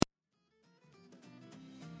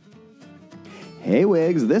Hey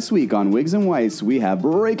Wigs, this week on Wigs and Weiss, we have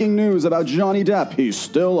breaking news about Johnny Depp. He's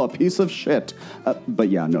still a piece of shit. But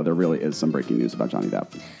yeah, no, there really is some breaking news about Johnny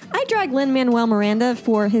Depp. I drag Lin Manuel Miranda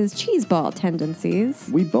for his cheeseball tendencies.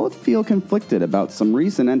 We both feel conflicted about some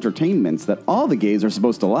recent entertainments that all the gays are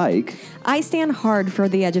supposed to like. I stand hard for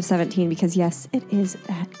The Edge of 17 because, yes, it is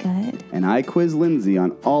that good. And I quiz Lindsay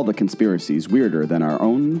on all the conspiracies weirder than our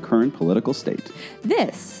own current political state.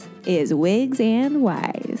 This is Wigs and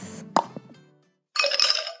Weiss.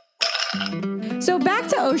 So back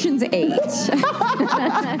to Ocean's 8.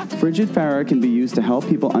 Frigid Farrah can be used to help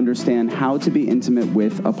people understand how to be intimate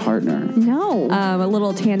with a partner. No. A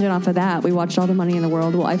little tangent off of that. We watched All the Money in the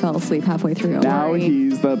World. Well, I fell asleep halfway through. Now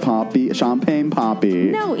he's the poppy, champagne poppy.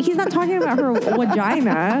 No, he's not talking about her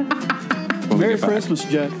vagina. Merry Christmas,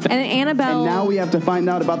 Jack. And Annabelle. And now we have to find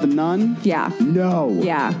out about the nun? Yeah. No.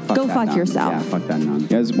 Yeah. Go that fuck nun. yourself. Yeah, fuck that nun. You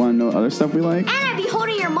guys want to know other stuff we like? And I'd be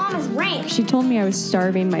holding your mama's ranch. She told me I was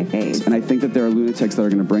starving my face. And I think that there are lunatics that are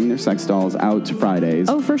going to bring their sex dolls out to Fridays.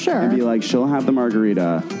 Oh, for sure. And be like, she'll have the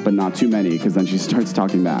margarita, but not too many, because then she starts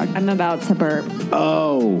talking back. I'm about to burp.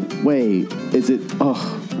 Oh, wait. Is it?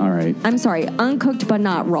 Oh, all right. I'm sorry. Uncooked but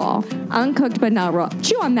not raw. Uncooked but not raw.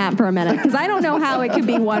 Chew on that for a minute, because I don't know how it could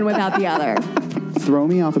be one without the other. Throw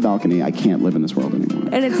me off a balcony. I can't live in this world anymore.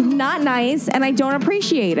 And it's not nice, and I don't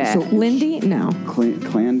appreciate it. So- Lindy? No.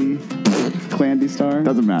 Clandy? Clandy Star?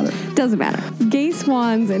 Doesn't matter. Doesn't matter. Gay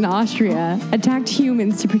swans in Austria attacked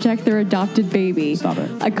humans to protect their adopted baby. Stop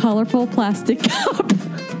it. A colorful plastic cup.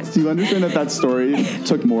 Do you understand that story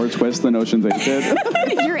took more twists than Ocean's 8 did?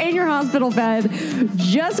 You're in your hospital bed,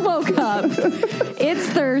 just woke up. It's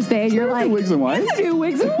Thursday, and you're like, Wigs and Weiss? It's a new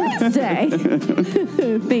Wigs and Weiss day.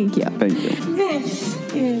 Thank you. Thank you. This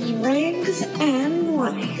is Wigs and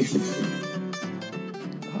Weiss.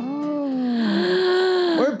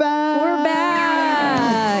 We're back! We're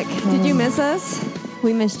back. Did you miss us?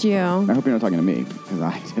 We missed you. I hope you're not talking to me, because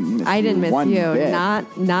I didn't miss One you. bit.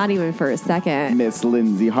 Bit. Not even for a second. Miss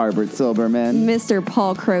Lindsay Harbert Silberman. Mr.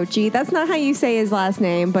 Paul Croce. That's not how you say his last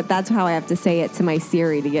name, but that's how I have to say it to my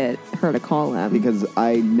Siri to get her to call him. Because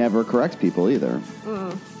I never correct people either.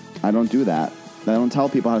 I don't do that. I don't tell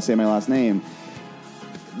people how to say my last name.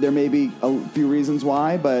 There may be a few reasons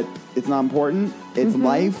why, but it's not important. It's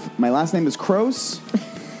life. My last name is Croce.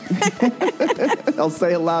 I'll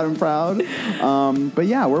say it loud and proud. But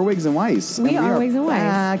yeah, we're Wigs and Weiss. We are Wigs and Weiss.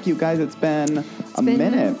 Back, you guys. It's been a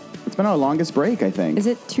minute. It's been our longest break, I think. Is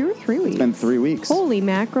it 2 or 3 weeks? It's been 3 weeks. Holy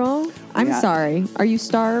mackerel. I'm sorry. Are you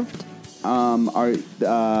starved?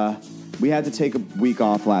 We had to take a week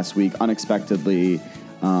off last week unexpectedly.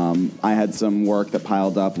 I had some work that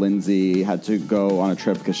piled up. Lindsay had to go on a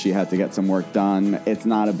trip because she had to get some work done. It's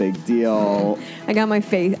not a big deal. I got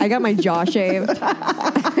my jaw shaved.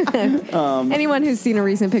 Anyone who's seen a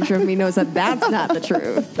recent picture of me knows that that's not the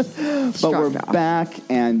truth. But we're back,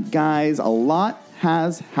 and guys, a lot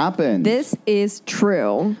has happened. This is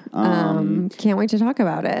true. Can't wait to talk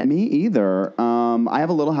about it. Me either. I have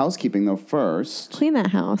a little housekeeping, though, first. Clean that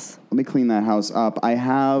house. Let me clean that house up. I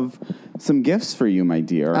have some gifts for you, my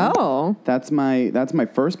dear. Oh. That's my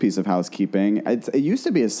first piece of housekeeping. It used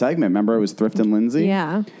to be a segment. Remember, it was Thrift and Lindsay?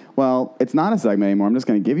 Yeah. Well, it's not a segment anymore. I'm just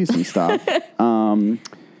going to give you some stuff.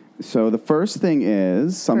 So the first thing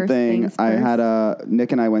is something I had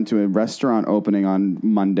Nick and I went to a restaurant opening on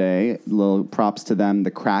Monday. Little props to them.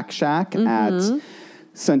 The Crack Shack at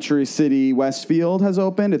Century City Westfield has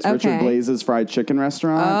opened. It's Richard Blaze's fried chicken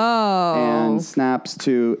restaurant. Oh. And snaps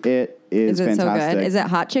to it is it fantastic. So good? Is it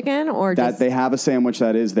hot chicken or that just... they have a sandwich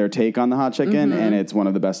that is their take on the hot chicken, and it's one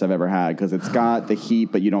of the best I've ever had because it's got the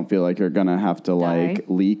heat, but you don't feel like you're gonna have to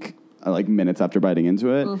leak like minutes after biting into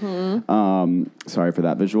it. Sorry for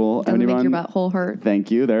that visual. Doesn't make your butthole hurt.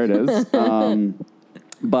 Thank you. There it is.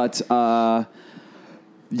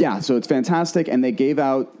 Yeah, so it's fantastic, and they gave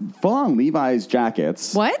out full-on Levi's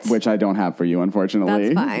jackets. What? Which I don't have for you,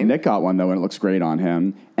 unfortunately. That's fine. Nick got one, though, and it looks great on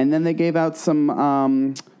him. And then they gave out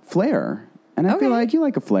some flare. And I feel like you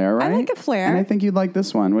like a flare, right? I like a flare. And I think you'd like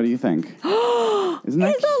this one. What do you think? Isn't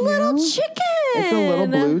that It's a little cute? chicken. It's a little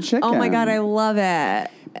blue chicken. Oh, my God, I love it.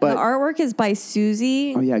 But- the artwork is by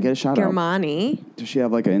Susie Oh, yeah, get a shout out. Germani Does she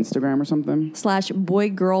have like an Instagram or something?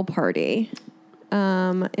 /boy-girl-party.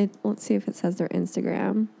 Let's see if it says their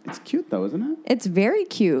Instagram. It's cute, though, isn't it? It's very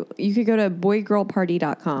cute. You could go to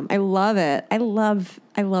boygirlparty.com. I love it. I love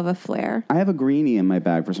a flare. I have a greenie in my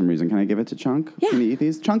bag for some reason. Can I give it to Chunk? Yeah. Can you eat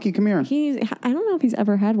these? Chunky, come here. I don't know if he's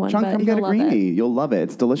ever had one. Chunk, but come he'll get a love greenie. it. You'll love it.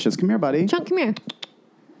 It's delicious. Come here, buddy. Chunk, come here.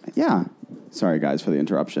 Yeah. Sorry, guys, for the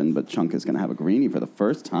interruption, but Chunk is going to have a greenie for the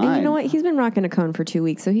first time. And you know what? He's been rocking a cone for 2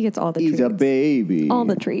 weeks, so he gets all the treats. He's a baby. All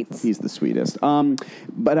the treats. He's the sweetest.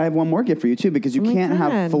 But I have one more gift for you, too, because you can't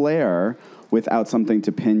have flair without something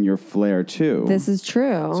to pin your flair to. This is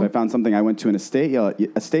true. So I found something. I went to an estate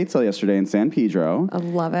sale yesterday in San Pedro. I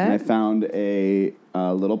love it. And I found a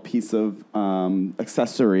little piece of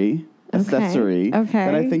accessory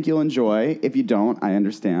that I think you'll enjoy. If you don't, I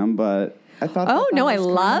understand, but I thought. Oh, no, I was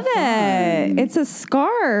love kind of it. It's a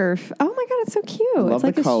scarf. Oh, my God, it's so cute. love it's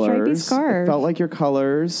like the a stripy colors. scarf. It felt like your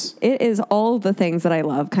colors. It is all the things that I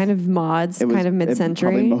love. Kind of mods, kind of mid-century.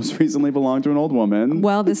 It probably most recently belonged to an old woman.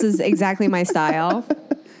 Well, this is exactly my style.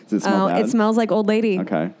 Does it smell bad? It smells like Old Lady.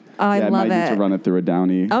 Okay. Oh, I love might it. need to run it through a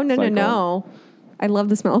Downy. Oh, no, cycle. no. I love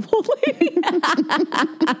the smell of Old Lady.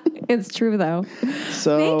 It's true, though.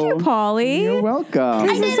 So thank you, Polly. You're welcome.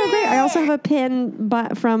 This is so great. I also have a pin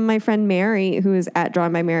from my friend Mary, who is at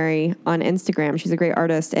Drawn by Mary on Instagram. She's a great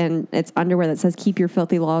artist, and it's underwear that says, "Keep your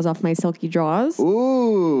filthy laws off my silky draws."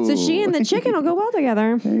 Ooh. So she and the chicken will go well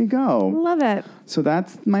together. There you go. Love it. So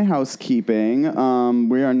that's my housekeeping.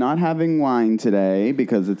 We are not having wine today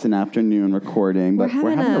because it's an afternoon recording, but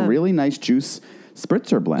we're having a really nice juice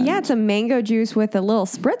spritzer blend. Yeah, it's a mango juice with a little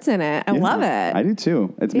spritz in it. I love it. I do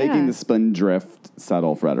too. It's making the Spindrift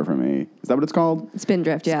subtle better for me. Is that what it's called?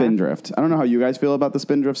 Spindrift, yeah. Spindrift. I don't know how you guys feel about the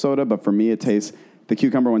Spindrift soda, but for me, the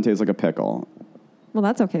cucumber one tastes like a pickle. Well,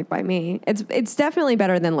 that's okay by me. It's definitely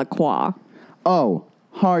better than La Croix. Oh,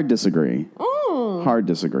 hard disagree. Hard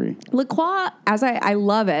disagree. La Croix, I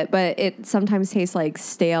love it, but it sometimes tastes like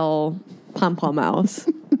stale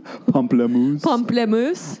pamplemousse.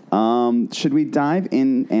 Pamplemousse. Should we dive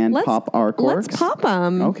in and pop our corks? Let's pop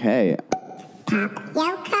them. Okay. Your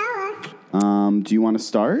cork. Do you want to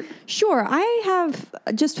start? Sure. I have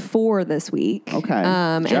just 4 this week. Okay.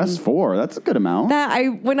 Just 4. That's a good amount.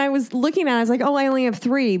 When I was looking at it, I was like, oh, I only have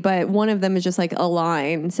 3, but one of them is just like a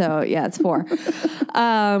line. So yeah, it's 4.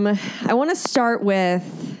 I want to start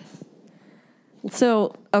with.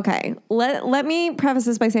 So, okay, let me preface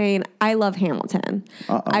this by saying I love Hamilton.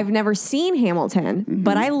 I've never seen Hamilton,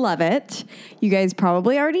 but I love it. You guys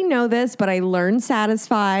probably already know this, but I learned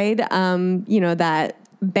Satisfied, that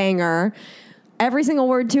banger, every single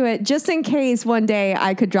word to it, just in case one day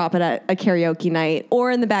I could drop it at a karaoke night or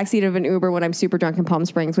in the backseat of an Uber when I'm super drunk in Palm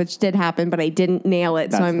Springs, which did happen, but I didn't nail it.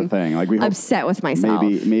 That's so I'm the thing. Like, we upset with myself.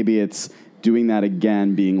 Maybe it's doing that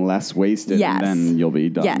again, being less wasted, and then you'll be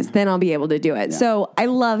done. Yes, then I'll be able to do it. Yeah. So I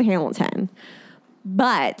love Hamilton,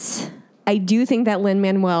 but I do think that Lin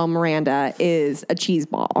Manuel Miranda is a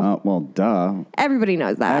cheeseball. Well, duh. Everybody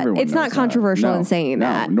knows that. Everyone it's knows not controversial in saying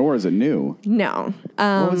that. Nor is it new. No.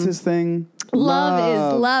 What was his thing? Love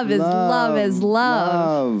is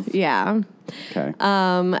love. Yeah. Okay.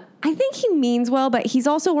 I think he means well, but he's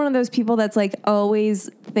also one of those people that's like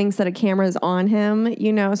always thinks that a camera is on him,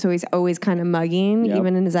 so he's always kind of mugging,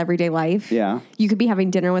 even in his everyday life. Yeah. You could be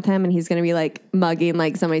having dinner with him and he's going to be like mugging,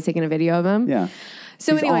 like somebody's taking a video of him. Yeah.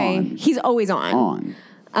 So he's always on.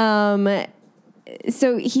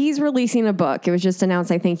 So he's releasing a book. It was just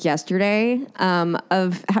announced, I think, yesterday.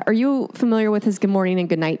 Are you familiar with his good morning and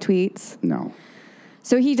good night tweets? No.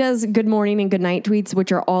 So he does good morning and good night tweets,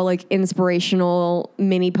 which are all like inspirational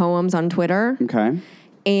mini poems on Twitter. Okay.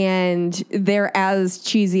 And they're as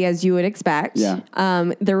cheesy as you would expect. Yeah.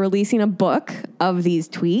 They're releasing a book of these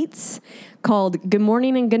tweets called Good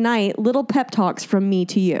Morning and Good Night, Little Pep Talks from Me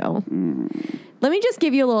to You. Let me just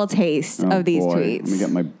give you a little taste of these tweets. Let me get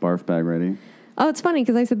my barf bag ready. Oh, it's funny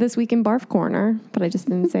because I said this week in Barf Corner, but I just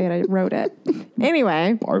didn't say it. I wrote it.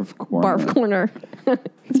 Anyway. Barf Corner. Barf Corner.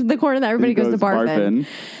 It's the corner that everybody goes to barf in.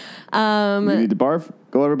 You need to barf?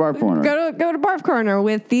 Go over to Barf Corner. Go to Barf Corner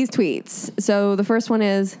with these tweets. So the first one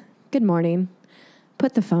is, good morning.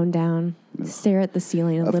 Put the phone down. Stare at the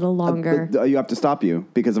ceiling a little longer. You have to stop you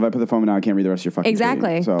because if I put the phone down, I can't read the rest of your fucking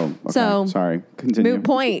Exactly. tweet. So, sorry. Continue. Moot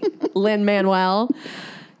point, Lin Manuel.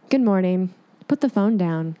 Good morning. Put the phone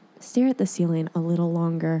down. Stare at the ceiling a little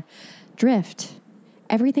longer. Drift.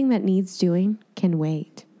 Everything that needs doing can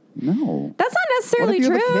wait. No. That's not necessarily What if you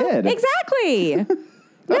true. have a kid? Exactly.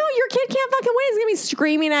 No, your kid can't fucking wait. He's going to be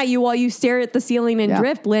screaming at you while you stare at the ceiling and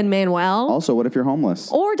drift, Lin Manuel. Also, what if you're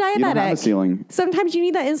homeless? Or diabetic. You don't have a ceiling. Sometimes you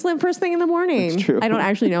need that insulin first thing in the morning. That's true. I don't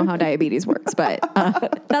actually know how diabetes works, but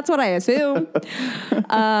that's what I assume.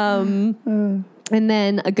 And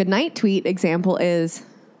then a good night tweet example is,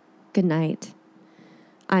 good night.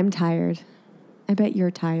 I'm tired. I bet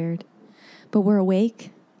you're tired. But we're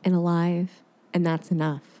awake and alive, and that's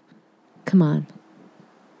enough. Come on.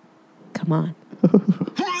 Come on.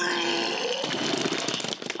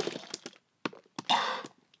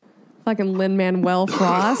 Fucking Lin Manuel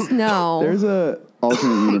Frost. No. There's a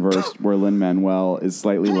alternate universe where Lin Manuel is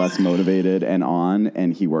slightly less motivated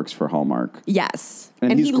and he works for Hallmark. Yes.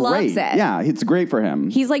 And he he's great. loves it. Yeah, it's great for him.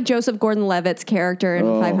 He's like Joseph Gordon-Levitt's character in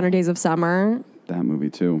 500 Days of Summer. That movie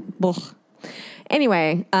too. Ugh.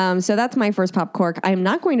 Anyway, so that's my first pop cork. I am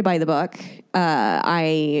not going to buy the book.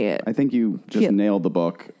 I think you just nailed the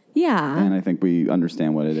book. Yeah. And I think we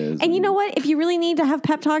understand what it is. And you know what? If you really need to have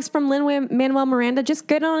pep talks from Lin Manuel Miranda, just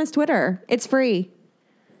get on his Twitter. It's free.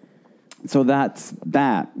 So that's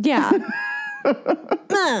that. Yeah.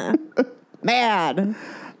 Mad.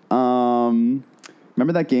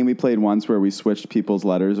 Remember that game we played once where we switched people's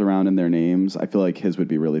letters around in their names? I feel like his would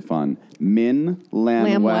be really fun. Lin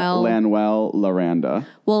Manuel Miranda.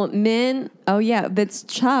 Well, oh yeah, that's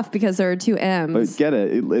tough because there are two M's. But get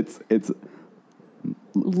it. It's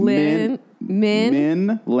Lin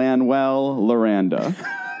Manuel Miranda.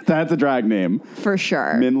 That's a drag name. For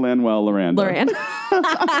sure. Lin Manuel Miranda.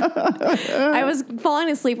 I was falling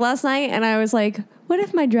asleep last night and I was like, what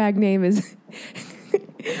if my drag name is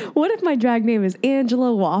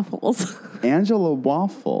Angela Waffles? Angela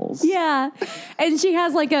Waffles? Yeah. And she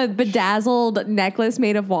has like a bedazzled necklace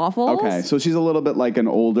made of waffles. Okay, so she's a little bit like an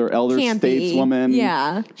elder Campy. stateswoman.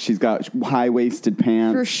 Yeah. She's got high-waisted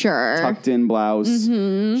pants. For sure. Tucked-in blouse.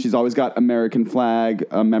 Mm-hmm. She's always got American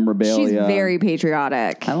flag memorabilia. She's very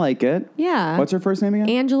patriotic. I like it. Yeah. What's her first name again?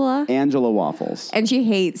 Angela. Angela Waffles. And she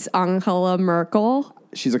hates Angela Merkel.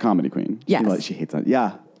 She's a comedy queen. Yes. She hates that.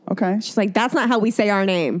 Yeah. Okay. She's like, that's not how we say our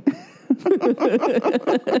name.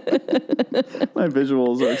 My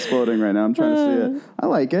visuals are exploding right now. I'm trying to see it. I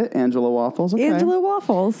like it. Angela Waffles. Okay. Angela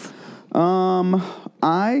Waffles.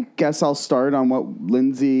 I guess I'll start on what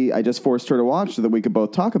Lindsay, I just forced her to watch so that we could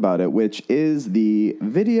both talk about it, which is the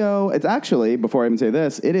video. It's actually, before I even say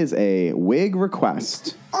this, it is a wig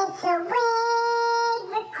request. It's a wig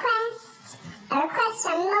request. A request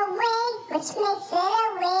from a wig, which makes it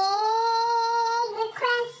a wig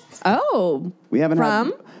request. Oh. We haven't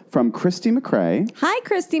from Christy McCrae. Hi,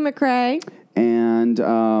 Christy McCrae. And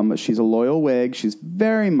she's a loyal wig. She's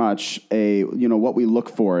very much what we look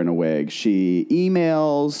for in a wig. She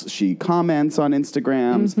emails, she comments on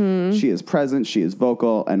Instagrams, she is present, she is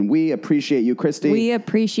vocal, and we appreciate you, Christy. We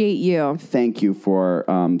appreciate you. Thank you for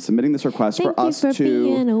submitting this request for us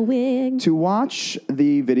being a wig. to watch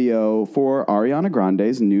the video for Ariana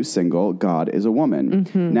Grande's new single, God is a Woman.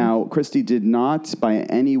 Mm-hmm. Now, Christy did not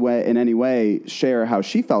in any way share how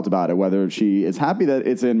she felt about it, whether she is happy that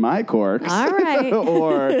it's in my corks. All right.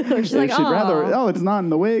 or she's like, she'd rather, it's not in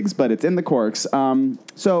the wigs, but it's in the corks.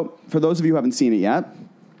 So for those of you who haven't seen it yet,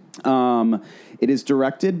 it is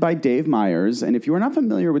directed by Dave Meyers. And if you are not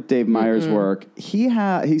familiar with Dave Meyers' work,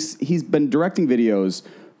 he's been directing videos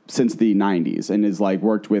since the 90s and is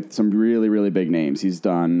worked with some really, really big names. He's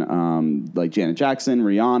done Janet Jackson,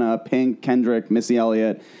 Rihanna, Pink, Kendrick, Missy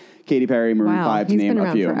Elliott, Katy Perry, Maroon 5, to name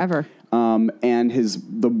a few. Forever. And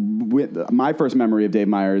my first memory of Dave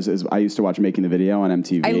Meyers is I used to watch Making the Video on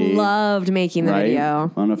MTV. I loved Making the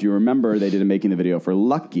Video. I don't know if you remember, they did a Making the Video for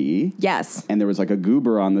Lucky. Yes. And there was a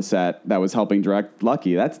goober on the set that was helping direct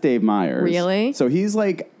Lucky. That's Dave Meyers. Really? So he's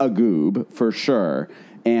a goob for sure.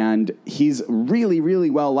 And he's really, really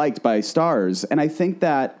well liked by stars. And I think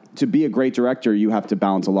that to be a great director, you have to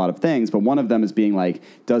balance a lot of things. But one of them is being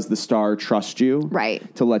does the star trust you?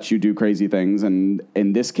 Right. To let you do crazy things? And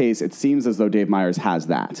in this case, it seems as though Dave Meyers has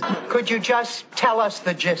that. Could you just tell us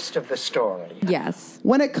the gist of the story? Yes.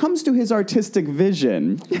 When it comes to his artistic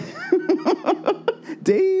vision,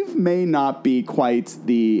 Dave may not be quite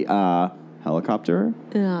the helicopter.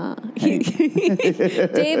 Dave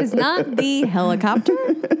is not the helicopter.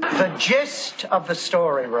 The gist of the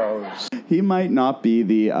story, Rose. He might not be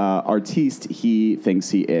the artiste he thinks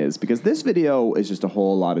he is, because this video is just a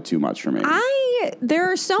whole lot of too much for me.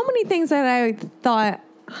 There are so many things that I thought,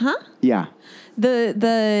 huh? Yeah.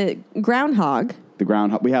 The groundhog. The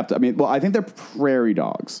groundhog. We have to, I think they're prairie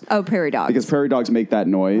dogs. Oh, prairie dogs. Because prairie dogs make that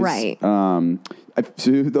noise. Right.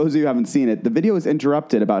 To those of you who haven't seen it, the video is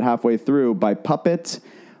interrupted about halfway through by puppet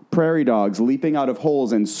prairie dogs leaping out of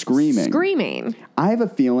holes and screaming. I have a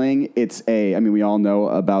feeling it's we all know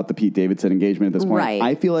about the Pete Davidson engagement at this point. Right.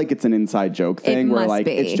 I feel like it's an inside joke thing where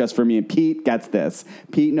it's just for me, and Pete gets this.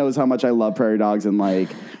 Pete knows how much I love prairie dogs and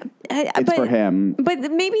it's for him. But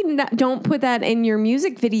maybe don't put that in your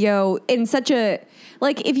music video in such a...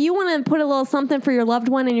 if you want to put a little something for your loved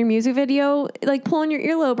one in your music video, pull on your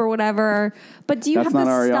earlobe or whatever, but do you have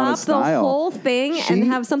to stop the whole thing and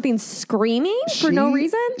have something screaming for no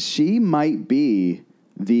reason? She might be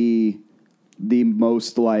the the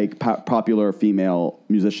most like popular female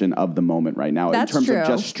musician of the moment right now. That's in terms true. of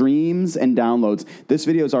just streams and downloads. This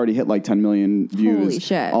video's already hit like 10 million views. Holy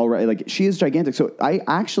shit. Already. Like she is gigantic. So I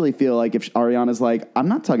actually feel like if Ariana's like, I'm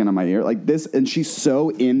not tugging on my ear like this, and she's so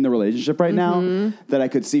in the relationship right now that I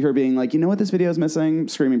could see her being like, you know what this video is missing?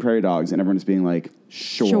 Screaming Prairie Dogs. And everyone's being like,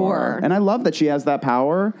 sure. And I love that she has that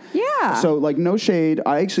power. Yeah. So like no shade.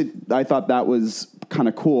 I thought that was kind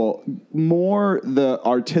of cool. More the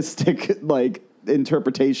artistic like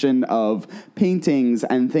interpretation of paintings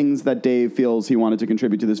and things that Dave feels he wanted to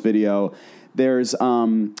contribute to this video. There's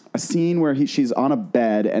a scene where she's on a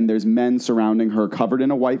bed and there's men surrounding her covered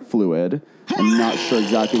in a white fluid. I'm not sure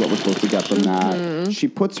exactly what we're supposed to get from that. She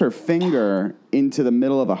puts her finger into the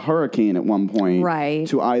middle of a hurricane at one point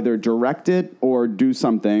to either direct it or do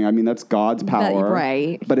something. I mean, that's God's power.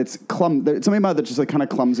 But it's something about that just like kind of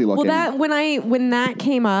clumsy looking. Well, when that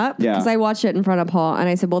came up, because I watched it in front of Paul, and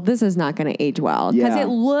I said, well, this is not going to age well. Because it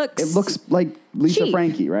looks like Lisa cheap.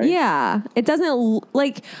 Frankie, right? Yeah. It doesn't,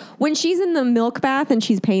 like, when she's in the milk bath and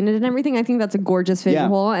she's painted and everything, I think that's a gorgeous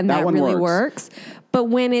visual, and that really works. But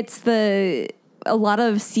when it's a lot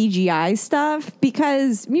of CGI stuff,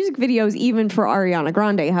 because music videos, even for Ariana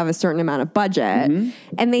Grande, have a certain amount of budget,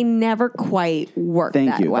 and they never quite work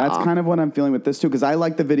Thank you. well. That's kind of what I'm feeling with this, too, because I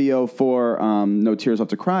like the video for No Tears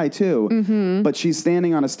Left to Cry, too, but she's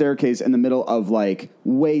standing on a staircase in the middle of, like,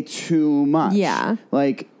 way too much. Yeah.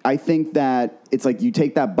 Like, I think that it's like you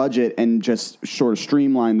take that budget and just sort of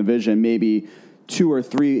streamline the vision, maybe 2 or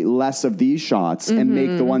 3 less of these shots and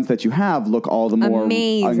make the ones that you have look all the more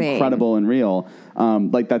incredible and real.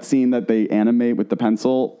 Like that scene that they animate with the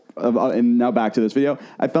pencil. And now back to this video.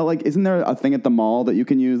 I felt like, isn't there a thing at the mall that you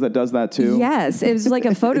can use that does that too? Yes, it was like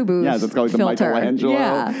a photo booth. Yes, it's called like the Michelangelo,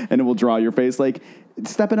 and it will draw your face. Like,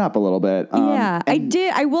 step it up a little bit. I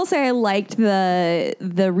did. I will say I liked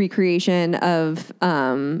the recreation of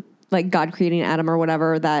like God creating Adam or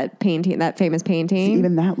whatever, that painting, that famous painting. See,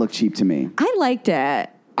 even that looked cheap to me. I liked it.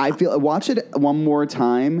 I feel, watch it one more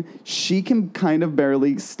time. She can kind of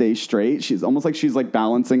barely stay straight. She's almost like she's like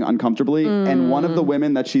balancing uncomfortably. And one of the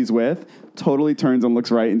women that she's with totally turns and looks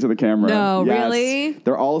right into the camera. No, really?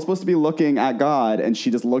 They're all supposed to be looking at God, and she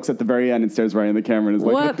just looks at the very end and stares right in the camera and is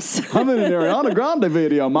like, whoops. I'm in an Ariana Grande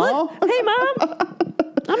video, Ma. Hey, Mom.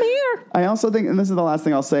 I'm here. I also think, and this is the last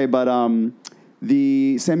thing I'll say, but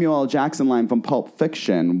the Samuel L. Jackson line from Pulp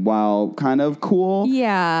Fiction, while kind of cool,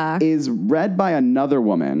 is read by another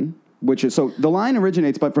woman, which is, so the line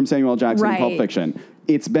originates but from Samuel L. Jackson in Pulp Fiction.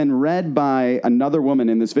 It's been read by another woman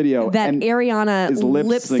in this video. That and Ariana is lip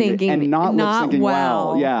syncing and not lip syncing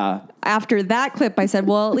well. Yeah. After that clip, I said,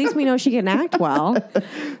 well, at least we know she can act well, which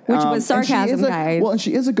was sarcasm, guys. Well, and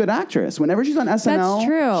she is a good actress. Whenever she's on SNL, that's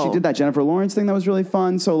true. She did that Jennifer Lawrence thing that was really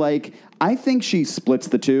fun. So, like, I think she splits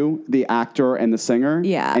the two, the actor and the singer.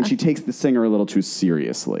 Yeah. And she takes the singer a little too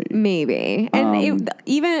seriously. Maybe. And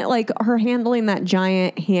even, like, her handling that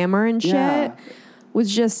giant hammer and shit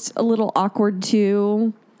was just a little awkward,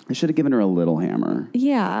 too. I should have given her a little hammer.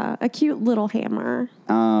 Yeah, a cute little hammer.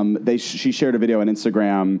 She shared a video on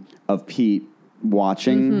Instagram of Pete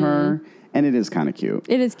watching her, and it is kind of cute.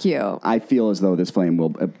 It is cute. I feel as though this flame will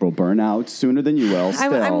burn out sooner than you will.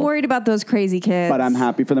 Still, I'm worried about those crazy kids. But I'm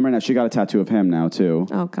happy for them right now. She got a tattoo of him now, too.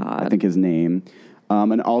 Oh, God. I think his name.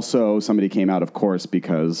 And also somebody came out, of course,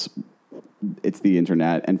 because it's the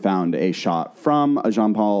internet, and found a shot from a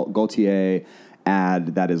Jean-Paul Gaultier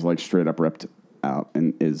ad that is like straight up ripped out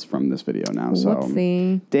and is from this video now.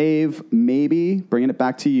 Whoopsie. So, Dave, maybe bringing it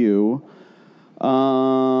back to you.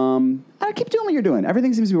 Keep doing what you're doing.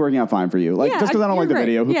 Everything seems to be working out fine for you. Like, just because I don't like the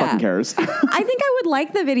video, who fucking cares? I think I would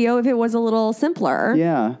like the video if it was a little simpler.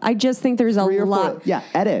 Yeah. I just think there's a lot.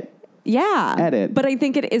 Edit. Yeah. Edit. But I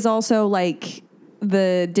think it is also like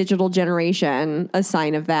the digital generation, a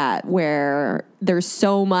sign of that, where there's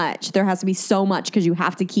so much. There has to be so much because you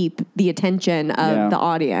have to keep the attention of the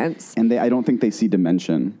audience. And I don't think they see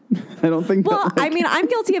dimension. I don't think. Well, I mean, I'm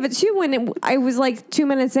guilty of it too. When I was like 2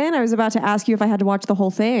 minutes in, I was about to ask you if I had to watch the whole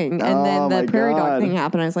thing, and then the prairie dog thing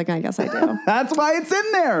happened. I was like, I guess I do. That's why it's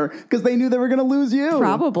in there, because they knew they were going to lose you.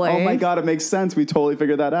 Probably. Oh my God, it makes sense. We totally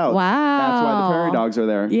figured that out. Wow. That's why the prairie dogs are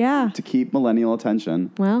there. Yeah. To keep millennial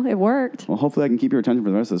attention. Well, it worked. Well, hopefully I can keep your attention for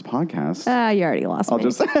the rest of this podcast. You already lost me.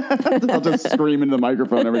 I'll just scream into the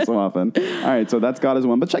microphone every so often. All right, so that's God is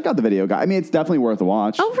one. But check out the video, guys. I mean, it's definitely worth a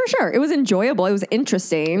watch. Oh, for sure. It was enjoyable. It was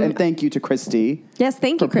interesting. And thank you to Christy. Yes,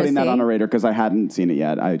 thank you, for putting that on a radar, because I hadn't seen it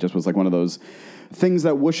yet. I just was like one of those things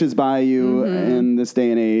that whooshes by you in this day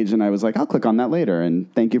and age, and I was like, I'll click on that later.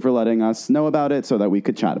 And thank you for letting us know about it so that we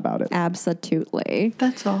could chat about it. Absolutely.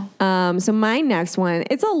 That's all. So my next one,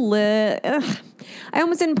 it's a I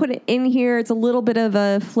almost didn't put it in here. It's a little bit of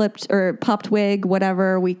a flipped or popped wig,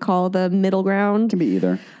 whatever we call the middle ground. Can be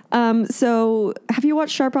either. So have you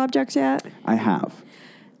watched Sharp Objects yet? I have.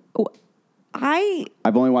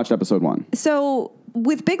 I've only watched episode 1. So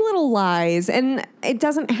with Big Little Lies, and it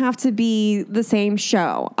doesn't have to be the same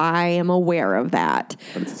show. I am aware of that.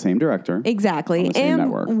 But it's the same director. Exactly. On the same and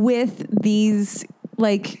network. with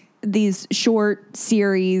these short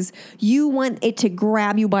series, you want it to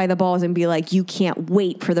grab you by the balls and be like, you can't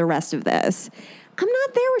wait for the rest of this. I'm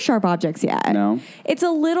not there with Sharp Objects yet. No? It's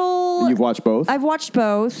a little... You've watched both? I've watched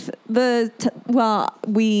both.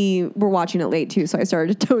 We were watching it late too, so I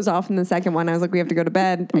started to doze off in the second one. I was like, we have to go to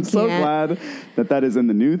bed. I'm so glad that is in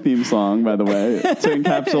the new theme song, by the way, to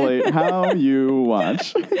encapsulate how you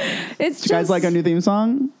watch. It's Do you guys like our new theme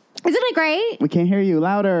song? Isn't it great? We can't hear you.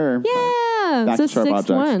 Louder. Yeah. Back it's to the Sharp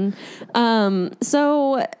sixth Objects.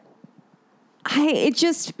 one. It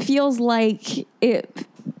just feels like it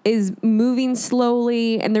is moving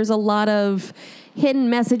slowly, and there's a lot of hidden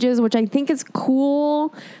messages, which I think is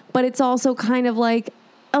cool, but it's also kind of like,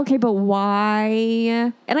 okay, but why?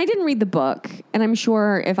 And I didn't read the book, and I'm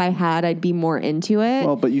sure if I had, I'd be more into it.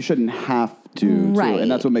 Well, but you shouldn't have to. Right.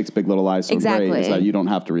 And that's what makes Big Little Lies so great, is that you don't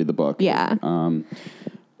have to read the book. Yeah.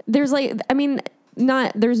 There's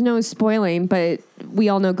there's no spoiling, but we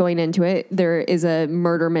all know going into it, there is a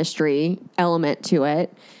murder mystery element to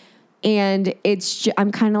it. And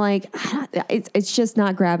I'm kind of like, it's just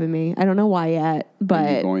not grabbing me. I don't know why yet, but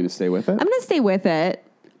Are you going to stay with it? I'm going to stay with it.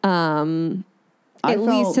 At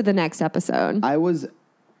least to the next episode. I was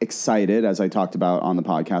excited, as I talked about on the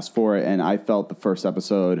podcast, for it, and I felt the first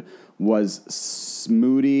episode was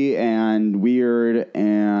moody and weird,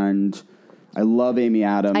 and I love Amy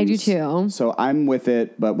Adams. I do too. So I'm with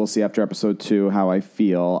it, but we'll see after episode 2 how I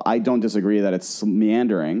feel. I don't disagree that it's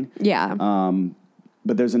meandering. Yeah.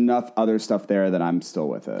 But there's enough other stuff there that I'm still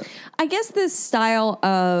with it. I guess this style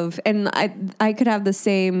of, and I could have the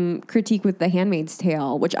same critique with The Handmaid's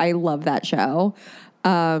Tale, which I love that show.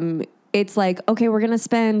 It's like, okay, we're going to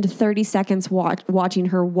spend 30 seconds watching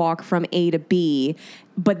her walk from A to B,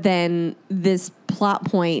 but then this plot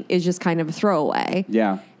point is just kind of a throwaway.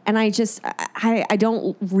 Yeah. And I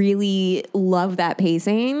don't really love that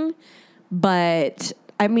pacing, but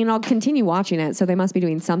I mean, I'll continue watching it, so they must be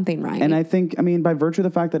doing something right. And I think, by virtue of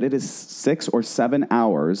the fact that it is 6 or 7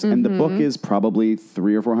 hours, and the book is probably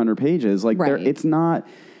 300 or 400 pages, like it's not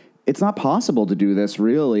possible to do this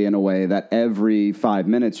really in a way that every 5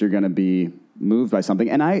 minutes you're going to be moved by something.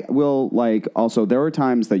 And I will also, there were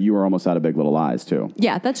times that you were almost out of Big Little Lies too.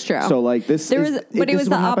 Yeah, that's true. So it was the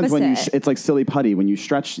opposite. When it's like silly putty. When you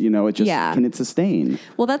stretch, it just, can it sustain?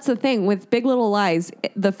 Well, that's the thing with Big Little Lies.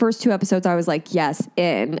 The first 2 episodes I was like, yes,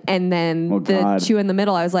 in. And then the 2 in the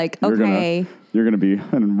middle, I was like, okay. You're going to be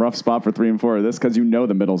in a rough spot for 3 and 4 of this because the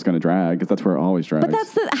middle's going to drag because that's where it always drags.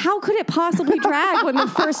 But how could it possibly drag when the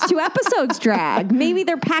first 2 episodes drag? Maybe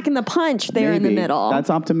they're packing the punch there in the middle. That's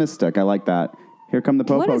optimistic. I like that. Here come the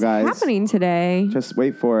Popo guys. What is happening today? Just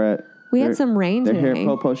wait for it. We had some rain today. They're here.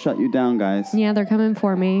 Popo, shut you down, guys. Yeah, they're coming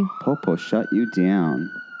for me. Popo, shut you down.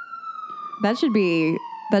 That should be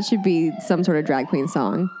some sort of drag queen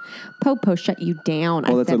song. Popo, shut you down.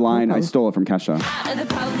 Well, that's a line. Popo. I stole it from Kesha. The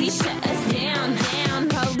police shut us down, down.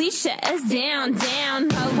 Police shut us down, down.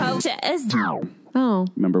 Popo shut us down. Oh.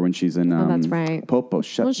 Remember when she's in... that's right. Popo,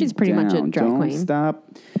 shut you down. Well, she's pretty much a drag Don't queen. Stop.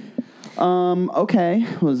 Okay.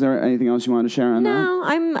 Was there anything else you wanted to share on that? No,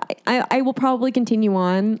 I will probably continue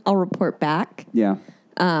on. I'll report back. Yeah.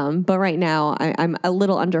 But right now, I'm a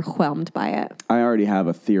little underwhelmed by it. I already have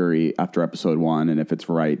a theory after episode 1, and if it's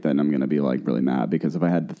right, then I'm going to be really mad because if I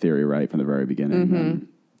had the theory right from the very beginning, then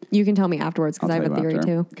you can tell me afterwards because I have a theory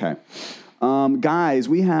too. Okay. Guys,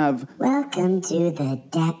 we have... Welcome to the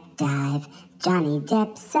Depp Dive. Johnny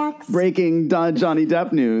Depp sucks. Breaking Johnny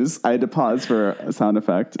Depp news. I had to pause for a sound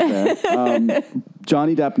effect there.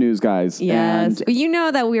 Johnny Depp news, guys. Yes. And you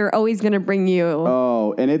know that we are always going to bring you.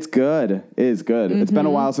 Oh, and it's good. It is good. It's been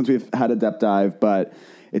a while since we've had a Depp dive, but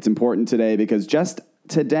it's important today because just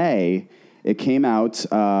today it came out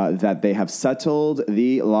that they have settled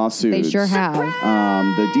the lawsuit. They sure have.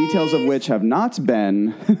 The details of which have not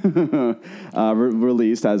been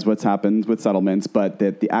released as what's happened with settlements, but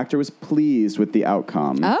that the actor was pleased with the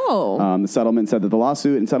outcome. Oh. The settlement said that the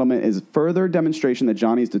lawsuit and settlement is further demonstration that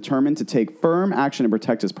Johnny is determined to take firm action to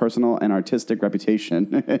protect his personal and artistic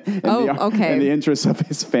reputation in the interests of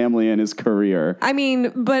his family and his career. I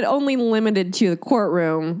mean, but only limited to the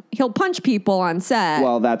courtroom. He'll punch people on set.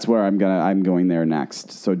 Well, that's where I'm going there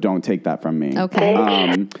next. So don't take that from me.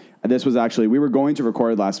 Okay. This was actually, we were going to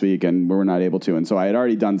record last week and we were not able to. And so I had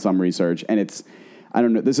already done some research and I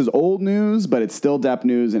don't know. This is old news, but it's still Depp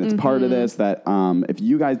news, and it's part of this that if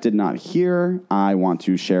you guys did not hear, I want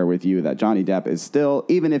to share with you that Johnny Depp is still,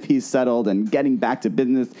 even if he's settled and getting back to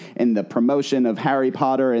business in the promotion of Harry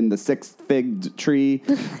Potter and the Six Fig Tree.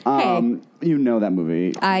 You know that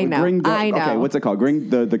movie. I know. I know. Okay, what's it called?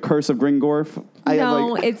 The Curse of Gringorf?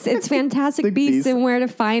 It's Fantastic Beasts and Where to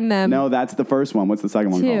Find Them. No, that's the first one. What's the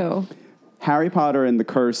second one called? Harry Potter and the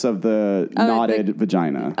Curse of the Knotted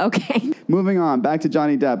Vagina. Okay. Moving on, back to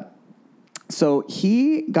Johnny Depp. So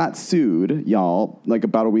he got sued, y'all, like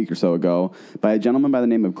about a week or so ago, by a gentleman by the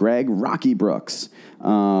name of Greg Rocky Brooks.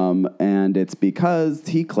 And it's because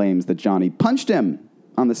he claims that Johnny punched him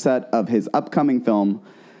on the set of his upcoming film,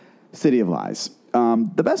 City of Lies.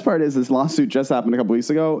 The best part is this lawsuit just happened a couple weeks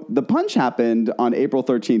ago. The punch happened on April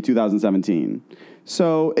 13, 2017.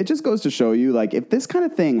 So it just goes to show you, like, if this kind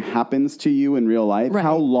of thing happens to you in real life,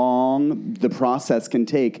 how long the process can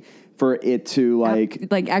take for it to,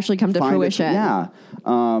 like actually come to fruition.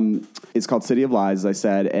 It's called City of Lies, as I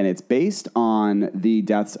said, and it's based on the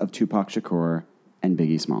deaths of Tupac Shakur and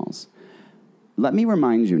Biggie Smalls. Let me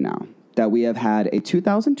remind you now that we have had a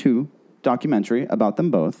 2002 documentary about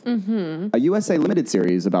them both, a USA Limited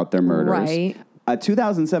series about their murders, right, a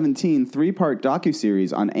 2017 three-part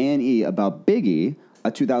docuseries on A&E about Biggie, a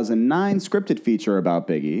 2009 scripted feature about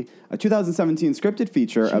Biggie, a 2017 scripted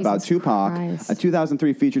feature about Tupac, a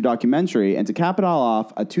 2003 feature documentary, and to cap it all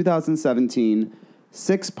off, a 2017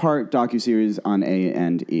 six-part docuseries on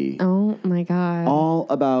A&E. Oh, my God. All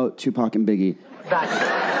about Tupac and Biggie.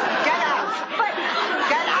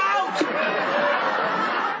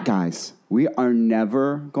 Guys, we are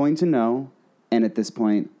never going to know, and at this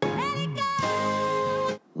point,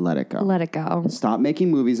 let it go. Let it go. Stop making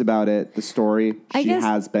movies about it. The story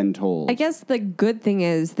has been told. I guess the good thing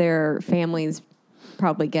is their families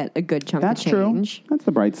probably get a good chunk of change. That's true. That's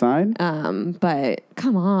the bright side. But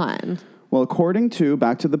come on. Well, according to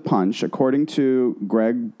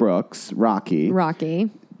Greg Brooks, Rocky.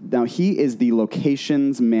 Now, he is the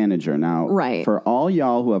locations manager. Now, for all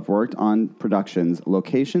y'all who have worked on productions,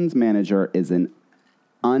 locations manager is an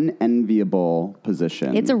unenviable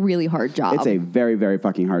position. It's a really hard job. It's a very, very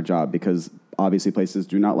fucking hard job because obviously places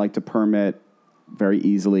do not like to permit very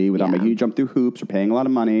easily without making you jump through hoops or paying a lot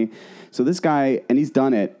of money. So this guy, and he's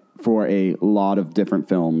done it for a lot of different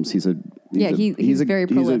films. He's very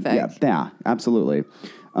prolific. Yeah, absolutely.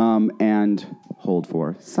 And hold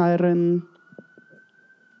for siren.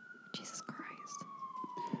 Jesus Christ.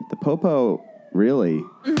 The popo really.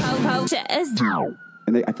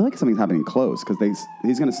 And I feel like something's happening close because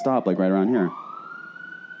he's going to stop like right around here.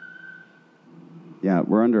 Yeah,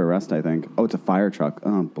 we're under arrest, I think. Oh, it's a fire truck.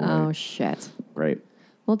 Oh, boy. Oh, shit. Great.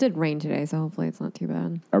 Well, it did rain today, so hopefully it's not too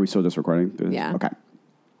bad. Are we still just recording? Yeah. Okay.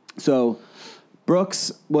 So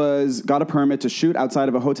Brooks got a permit to shoot outside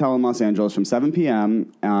of a hotel in Los Angeles from 7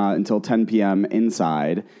 p.m. Until 10 p.m.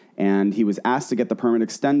 inside, and he was asked to get the permit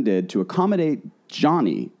extended to accommodate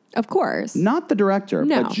Johnny. Of course. Not the director,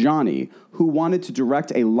 but Johnny, who wanted to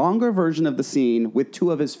direct a longer version of the scene with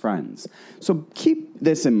two of his friends. So keep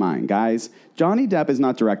this in mind, guys. Johnny Depp is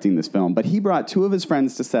not directing this film, but he brought two of his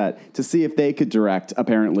friends to set to see if they could direct,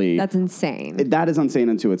 apparently. That's insane. That is insane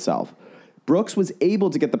unto itself. Brooks was able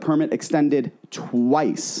to get the permit extended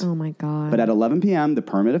twice. Oh, my God. But at 11 p.m., the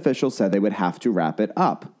permit officials said they would have to wrap it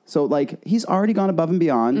up. So, he's already gone above and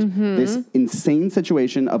beyond this insane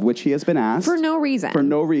situation of which he has been asked. For no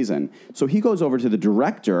reason. So he goes over to the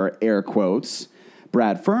director, air quotes,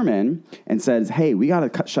 Brad Furman, and says, hey, we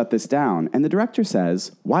got to shut this down. And the director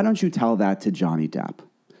says, why don't you tell that to Johnny Depp?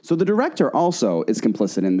 So the director also is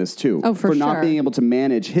complicit in this too. Oh, for not being able to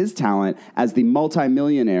manage his talent as the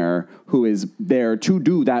multimillionaire who is there to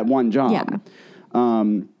do that one job. Yeah.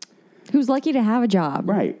 Who's lucky to have a job.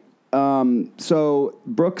 Right. So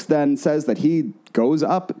Brooks then says that he goes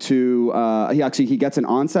up to, he gets an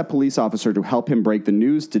on-set police officer to help him break the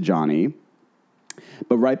news to Johnny.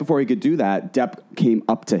 But right before he could do that, Depp came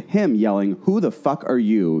up to him yelling, who the fuck are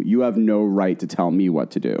you? You have no right to tell me what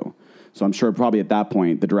to do. So I'm sure probably at that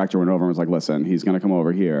point, the director went over and was like, listen, he's going to come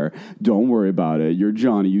over here. Don't worry about it. You're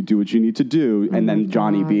Johnny. You do what you need to do. And then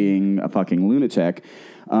Johnny being a fucking lunatic,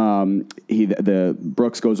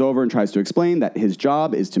 Brooks goes over and tries to explain that his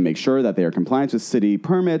job is to make sure that they are compliant with city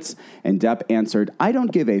permits. And Depp answered, I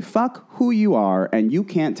don't give a fuck who you are, and you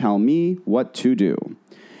can't tell me what to do.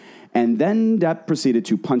 And then Depp proceeded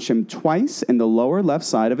to punch him twice in the lower left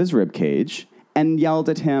side of his ribcage and yelled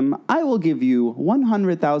at him, I will give you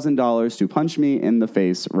 $100,000 to punch me in the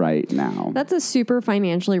face right now. That's a super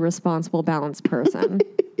financially responsible, balanced person.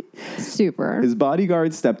 Super. His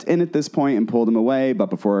bodyguard stepped in at this point and pulled him away, but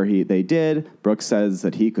before they did, Brooks says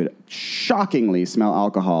that he could shockingly smell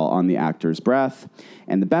alcohol on the actor's breath.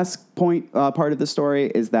 And the best part of the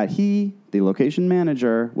story is that he, the location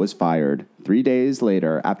manager, was fired 3 days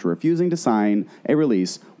later after refusing to sign a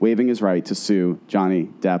release waiving his right to sue Johnny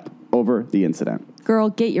Depp over the incident. Girl,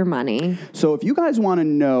 get your money. So if you guys want to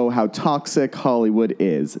know how toxic Hollywood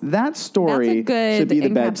is, that story should be the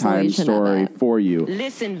bedtime story for you.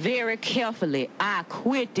 Listen very carefully. I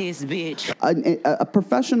quit this bitch. A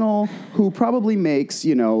professional who probably makes,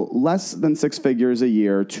 less than 6 figures a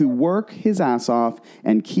year to work his ass off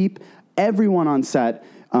and keep everyone on set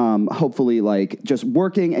hopefully just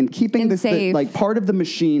working and keeping this part of the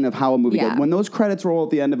machine of how a movie goes. When those credits roll at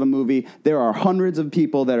the end of a movie, there are hundreds of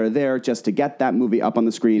people that are there just to get that movie up on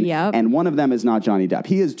the screen. Yep. And one of them is not Johnny Depp.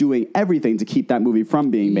 He is doing everything to keep that movie from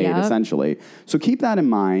being made, essentially. So keep that in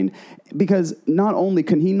mind, because not only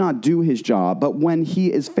can he not do his job, but when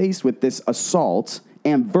he is faced with this assault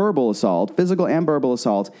and verbal assault, physical and verbal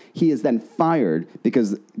assault, he is then fired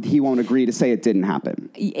because he won't agree to say it didn't happen.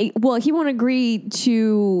 Well, he won't agree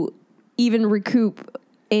to even recoup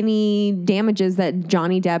any damages that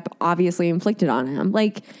Johnny Depp obviously inflicted on him.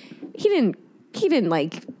 He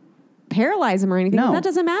didn't paralyze him or anything. No. That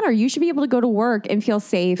doesn't matter. You should be able to go to work and feel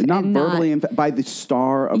safe. Not verbally, by the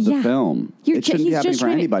star of the film. It shouldn't be happening for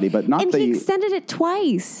anybody, but not and he extended it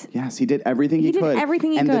twice. Yes, he did everything he could. He did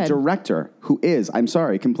everything he could. And the director, who is, I'm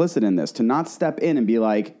sorry, complicit in this, to not step in and be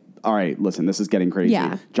like, all right, listen, this is getting crazy.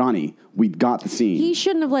 Yeah. Johnny, we've got the scene. He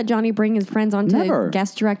shouldn't have let Johnny bring his friends onto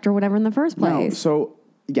guest director or whatever in the first place. No, so,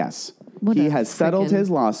 yes. What he has settled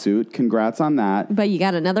his lawsuit. Congrats on that. But you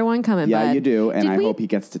got another one coming, Yeah, bud. you do. And I hope he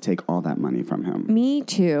gets to take all that money from him. Me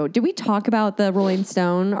too. Did we talk about the Rolling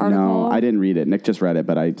Stone article? No, I didn't read it. Nick just read it,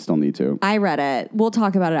 but I still need to. I read it. We'll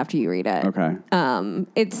talk about it after you read it. Okay.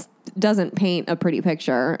 It doesn't paint a pretty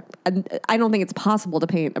picture. I don't think it's possible to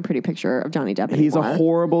paint a pretty picture of Johnny Depp anymore. He's a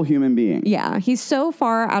horrible human being. Yeah. He's so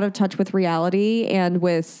far out of touch with reality and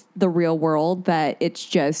with the real world that it's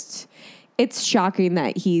shocking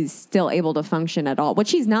that he's still able to function at all, which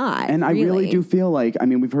he's not. And I really do feel like,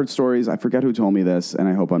 we've heard stories, I forget who told me this, and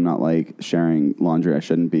I hope I'm not sharing laundry I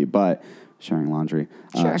shouldn't be, but sharing laundry,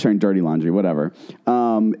 sharing dirty laundry, whatever.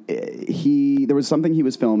 There was something he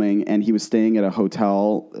was filming, and he was staying at a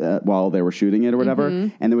hotel while they were shooting it or whatever.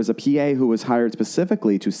 And there was a PA who was hired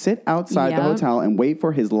specifically to sit outside the hotel and wait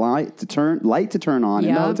for his light to turn on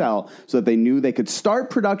in the hotel so that they knew they could start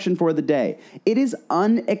production for the day. It is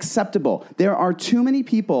unacceptable. There are too many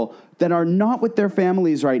people that are not with their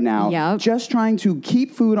families right now, just trying to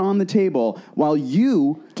keep food on the table while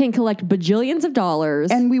you can collect bajillions of dollars.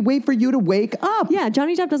 And we wait for you to wake up. Yeah,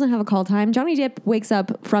 Johnny Depp doesn't have a call time. Johnny Depp wakes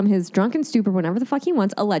up from his drunken stupor whenever the fuck he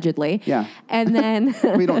wants, allegedly. Yeah. And then...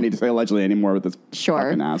 we don't need to say allegedly anymore with this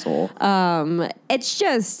fucking asshole. It's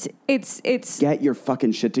just, it's... Get your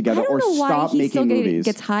fucking shit together or stop making movies.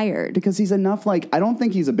 Gets hired. Because he's enough, I don't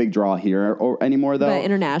think he's a big draw here anymore, though. But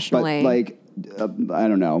internationally. But, I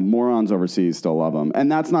don't know. Morons overseas still love him.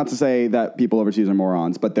 And that's not to say that people overseas are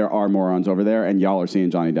morons, but there are morons over there, and y'all are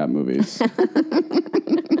seeing Johnny Depp movies.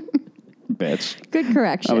 Bitch. Good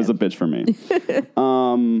correction. That was a bitch for me.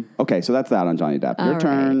 Okay, so that's that on Johnny Depp. Your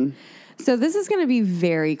turn. So this is going to be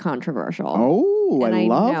very controversial. Oh, I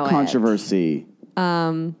love controversy.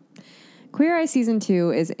 Queer Eye Season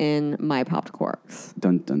 2 is in my popped corks.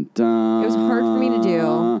 Dun, dun, dun. It was hard for me to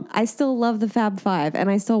do. I still love the Fab Five, and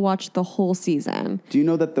I still watched the whole season. Do you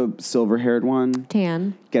know that the silver-haired one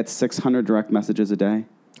gets 600 direct messages a day?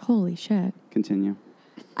 Holy shit. Continue.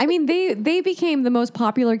 They became the most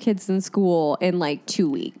popular kids in school in 2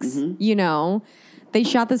 weeks. They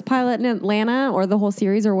shot this pilot in Atlanta or the whole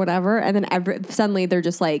series or whatever, and then suddenly they're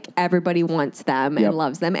just everybody wants them and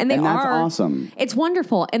loves them. And that's awesome. It's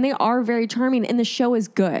wonderful, and they are very charming, and the show is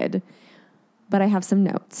good. But I have some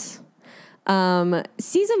notes.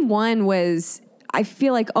 Season 1 was, I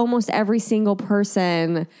feel like almost every single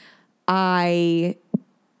person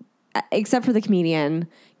except for the comedian,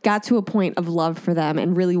 got to a point of love for them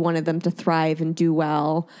and really wanted them to thrive and do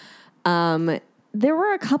well. There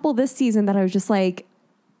were a couple this season that I was just like,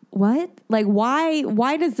 what?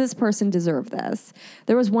 Why does this person deserve this?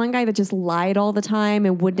 There was one guy that just lied all the time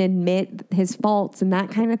and wouldn't admit his faults and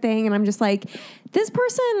that kind of thing. And I'm just like, this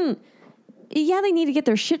person, they need to get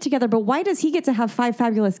their shit together, but why does he get to have 5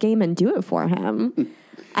 fabulous gay men do it for him?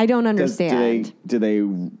 I don't understand. Do they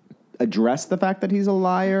address the fact that he's a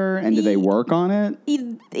liar, and do they work on it?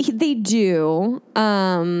 They do.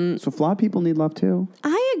 So flawed people need love too.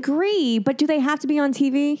 I agree, but do they have to be on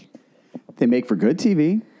TV? They make for good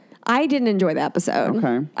TV. I didn't enjoy the episode.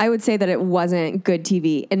 Okay. I would say that it wasn't good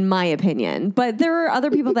TV, in my opinion. But there were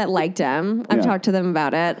other people that liked him. I've talked to them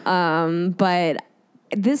about it. But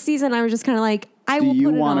this season, I was just kind of like, I will put it on. Do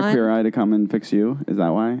you want a Queer Eye to come and fix you? Is that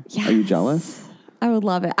why? Yes. Are you jealous? I would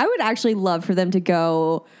love it. I would actually love for them to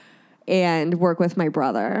go and work with my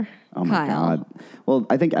brother, Oh my Kyle. God. Well,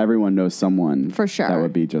 I think everyone knows someone For sure. that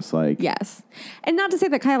would be just like. Yes. And not to say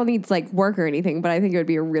that Kyle needs like work or anything, but I think it would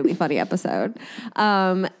be a really funny episode.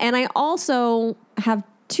 And I also have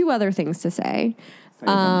two other things to say.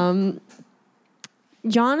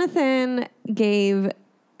 Jonathan gave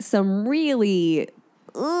some really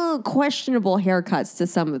questionable haircuts to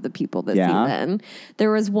some of the people this season.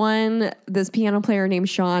 There was this piano player named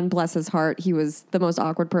Sean, bless his heart. He was the most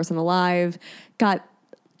awkward person alive. Got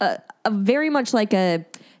a very much like a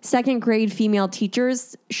second grade female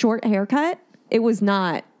teacher's short haircut. It was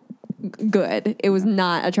not good. It was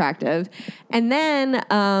not attractive. And then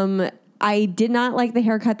I did not like the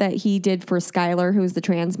haircut that he did for Skylar, who was the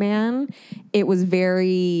trans man. It was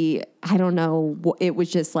very, I don't know, it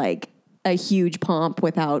was just like a huge pomp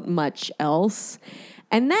without much else.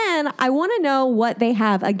 And then I want to know what they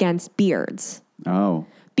have against beards. Oh.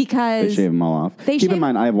 Because they shave them all off. Keep in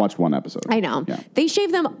mind, I have watched one episode. I know. Yeah. They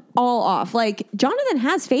shave them all off. Like, Jonathan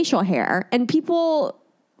has facial hair, and people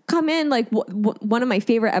come in. Like, one of my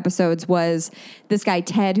favorite episodes was this guy,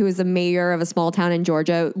 Ted, who is the mayor of a small town in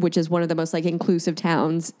Georgia, which is one of the most, like, inclusive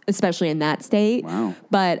towns, especially in that state. Wow.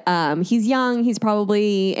 But he's young. He's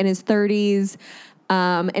probably in his 30s.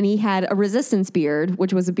 And he had a resistance beard,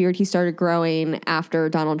 which was a beard he started growing after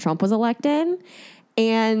Donald Trump was elected.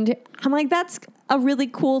 And I'm like, that's a really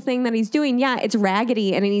cool thing that he's doing. Yeah, it's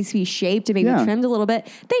raggedy and it needs to be shaped and maybe trimmed a little bit.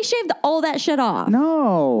 They shaved all that shit off.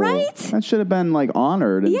 No. Right? That should have been like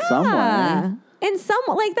honored in some way. In some,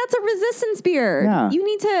 like, that's a resistance beard. Yeah. You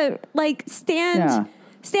need to, like, stand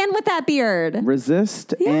with that beard.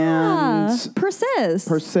 Resist and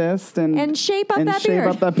persist and shape up that beard. Shape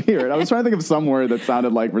up that beard. I was trying to think of some word that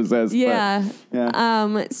sounded like resist. Yeah.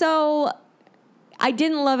 But, so I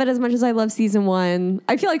didn't love it as much as I love season one.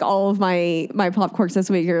 I feel like all of my pop corks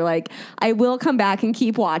this week are like, I will come back and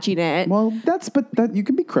keep watching it. Well, but you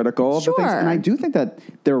can be critical of the things. And I do think that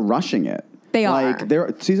they're rushing it. They are.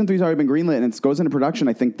 Like, season 3's already been greenlit, and it goes into production,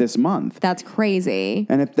 I think, this month. That's crazy.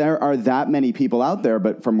 And if there are that many people out there,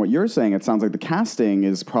 but from what you're saying, it sounds like the casting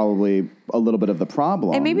is probably a little bit of the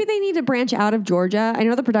problem. And maybe they need to branch out of Georgia. I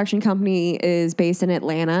know the production company is based in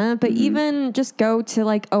Atlanta, but even just go to,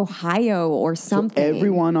 like, Ohio or something. So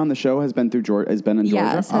everyone on the show has been in Georgia?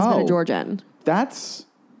 Yes, has been a Georgian. That's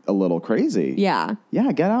a little crazy. Yeah.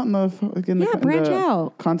 Yeah, get out in the branch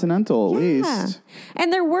out. Continental, at least.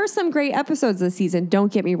 And there were some great episodes this season,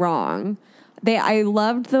 don't get me wrong. I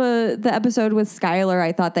loved the episode with Skylar.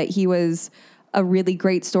 I thought that he was a really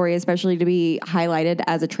great story, especially to be highlighted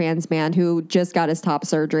as a trans man who just got his top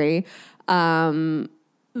surgery.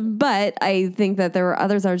 But I think that there were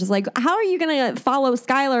others that were just like, how are you going to follow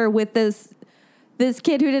Skylar with this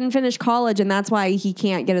kid who didn't finish college and that's why he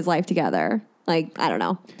can't get his life together? Like, I don't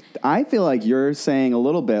know. I feel like you're saying a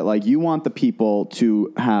little bit like you want the people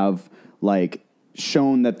to have like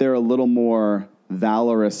shown that they're a little more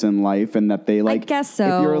valorous in life and that they like. I guess so.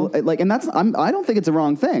 If you're like, and I don't think it's a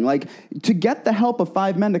wrong thing. Like to get the help of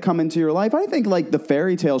 5 men to come into your life, I think like the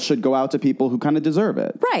fairy tale should go out to people who kind of deserve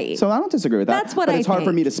it. Right. So I don't disagree with that. That's what but it's hard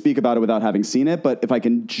for me to speak about it without having seen it. But if I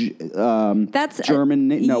can, what's the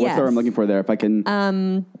word I'm looking for there? If I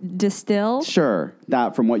can distill. Sure.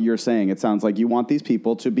 That from what you're saying, it sounds like you want these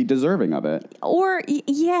people to be deserving of it. Or,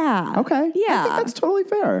 yeah. Okay. Yeah. I think that's totally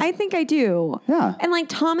fair. I think I do. Yeah. And like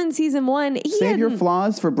Tom in season 1, Save your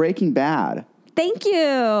flaws for Breaking Bad. Thank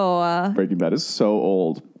you. Breaking Bad is so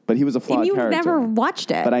old, but he was a flawed character. You've never watched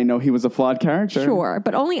it. But I know he was a flawed character. Sure,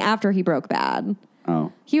 but only after he broke bad.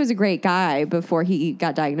 Oh. He was a great guy before he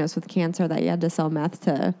got diagnosed with cancer that he had to sell meth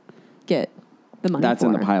to get the money That's for.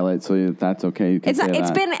 in the pilot, so that's okay. You can say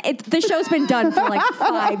that. The show's been done for like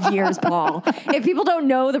 5 years, Paul. If people don't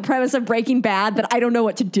know the premise of Breaking Bad, then I don't know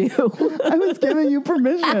what to do. I was giving you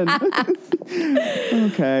permission.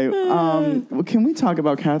 Okay. Well, can we talk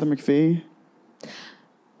about Katharine McPhee?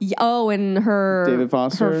 Oh, and her David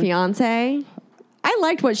Foster? her fiance. I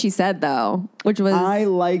liked what she said though, which was I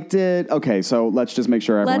liked it. Okay, so let's just make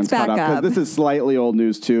sure everyone's caught up because this is slightly old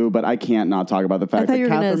news too. But I can't not talk about the fact I thought that you were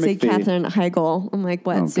going to say McPhee, Katherine Heigl. I'm like,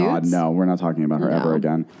 what? Oh Suits? God, no, we're not talking about her ever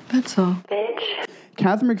again. That's all. Katharine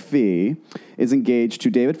Katharine McPhee is engaged to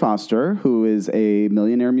David Foster, who is a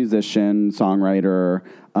millionaire musician, songwriter,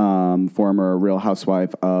 former Real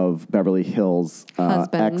Housewife of Beverly Hills,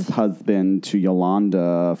 ex-husband to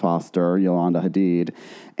Yolanda Hadid.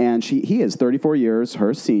 And he is 34 years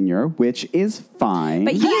her senior, which is fine.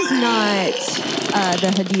 But he is not the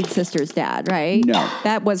Hadid sister's dad, right? No.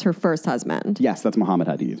 That was her first husband. Yes, that's Mohammed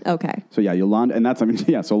Hadid. Okay. So yeah, Yolanda, and that's,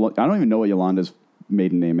 so I don't even know what Yolanda's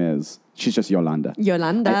maiden name is. She's just Yolanda.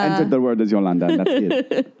 Yolanda. I entered the word as Yolanda, and that's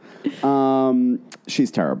it.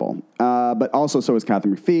 She's terrible. But also, so is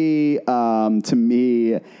Katharine McPhee. To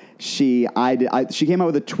me, she came out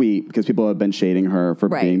with a tweet because people have been shading her for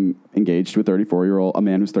being engaged to a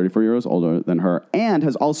man who's 34 years older than her, and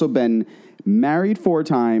has also been married 4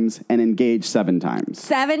 times and engaged 7 times.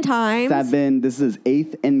 7 times? 7. This is his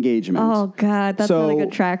 8th engagement. Oh, God. That's not a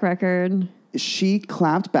good track record. She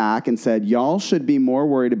clapped back and said, y'all should be more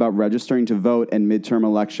worried about registering to vote in midterm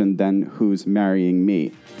election than who's marrying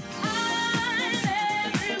me.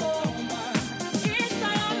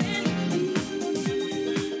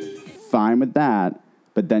 Fine with that,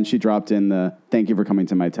 but then she dropped in the thank you for coming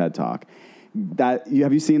to my TED Talk. Have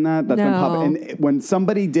you seen that? That's been public. And when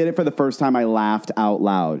somebody did it for the first time, I laughed out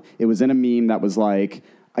loud. It was in a meme that was like,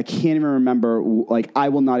 I can't even remember, like, I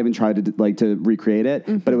will not even try to recreate it,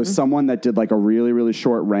 but it was someone that did like a really, really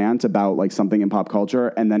short rant about like something in pop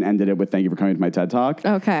culture and then ended it with thank you for coming to my TED Talk.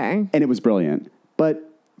 Okay. And it was brilliant. But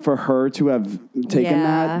for her to have taken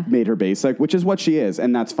that made her basic, which is what she is,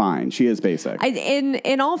 and that's fine. She is basic.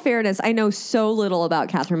 In all fairness, I know so little about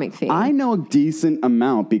Katharine McPhee. I know a decent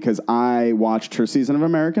amount because I watched her season of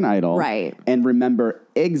American Idol, right, and remember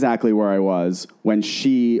exactly where I was when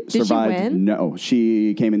she survived. Did she win? No,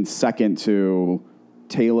 she came in second to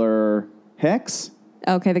Taylor Hicks.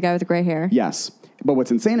 Okay, the guy with the gray hair. Yes. But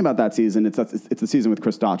what's insane about that season, it's the season with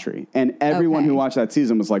Chris Daughtry. And everyone who watched that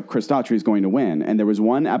season was like, Chris Daughtry is going to win. And there was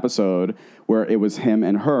one episode where it was him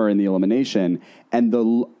and her in the elimination. And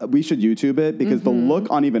we should YouTube it because the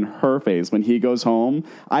look on even her face when he goes home,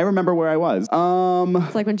 I remember where I was.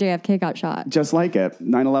 It's like when JFK got shot. Just like it.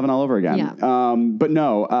 9/11 all over again. Yeah. But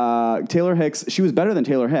no, Taylor Hicks, she was better than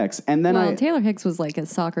Taylor Hicks. And then Taylor Hicks was like a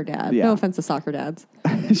soccer dad. Yeah. No offense to soccer dads.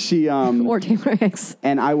 She or Taylor Hicks.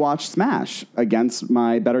 And I watched Smash against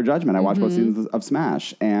my better judgment. I watched both seasons of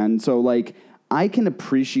Smash. And so like I can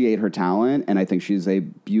appreciate her talent, and I think she's a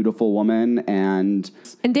beautiful woman. And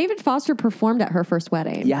David Foster performed at her first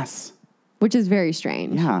wedding. Yes. Which is very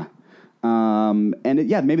strange. Yeah.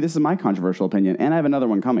 Maybe this is my controversial opinion, and I have another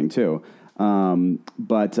one coming too.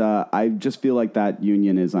 But I just feel like that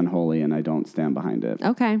union is unholy, and I don't stand behind it.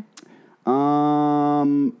 Okay.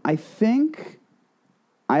 I think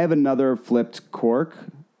I have another flipped cork.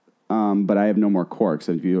 But I have no more corks.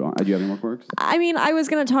 Do you have any more corks? I mean, I was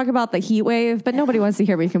going to talk about the heat wave, but nobody wants to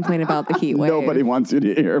hear me complain about the heat wave. Nobody wants you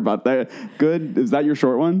to hear about that. Good. Is that your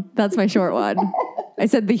short one? That's my short one. I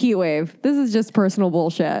said the heat wave. This is just personal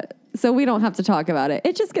bullshit. So we don't have to talk about it.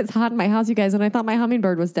 It just gets hot in my house, you guys, and I thought my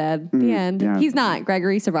hummingbird was dead. The end. Yeah. He's not.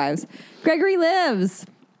 Gregory survives. Gregory lives.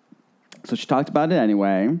 So she talked about it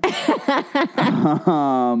anyway.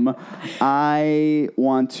 I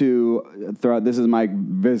want to throw out, this is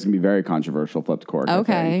going to be very controversial flipped cork.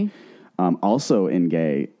 Okay. Also in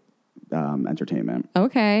gay entertainment.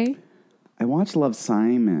 Okay. I watched Love,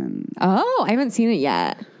 Simon. Oh, I haven't seen it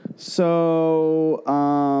yet. So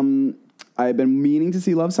I've been meaning to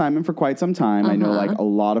see Love, Simon for quite some time. I know like a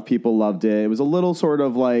lot of people loved it. It was a little sort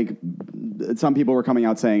of like, some people were coming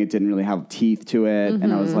out saying it didn't really have teeth to it.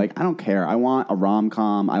 And I was like, I don't care. I want a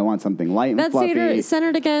rom-com. I want something light and fluffy. That's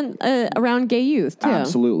centered again around gay youth, too.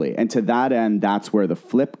 Absolutely. And to that end, that's where the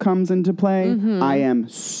flip comes into play. I am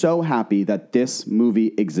so happy that this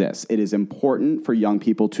movie exists. It is important for young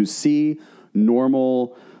people to see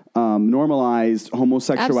normalized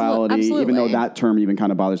homosexuality, Absolutely. even though that term even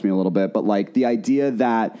kind of bothers me a little bit. But like the idea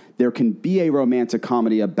that there can be a romantic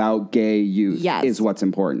comedy about gay youth is what's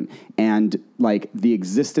important. And like the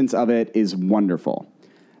existence of it is wonderful.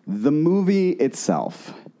 The movie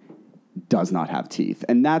itself does not have teeth.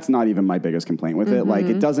 And that's not even my biggest complaint with it. Like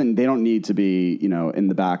they don't need to be, in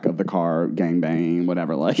the back of the car gangbanging,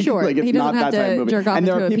 whatever. Like, sure. like it's not that type of movie. Jerk off and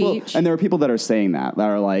there into are people that are saying that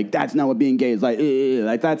are like, that's not what being gay is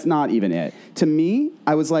like that's not even it. To me,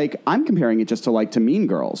 I was like, I'm comparing it just to Mean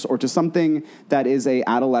Girls or to something that is a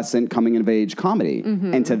adolescent coming of age comedy.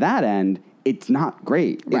 And to that end, it's not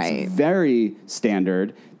great. Right. It's very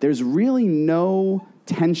standard. There's really no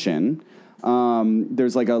tension.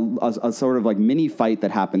 There's like a sort of like mini fight that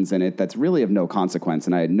happens in it that's really of no consequence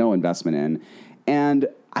and I had no investment in. And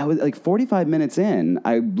I was like 45 minutes in,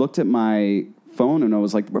 I looked at my phone and I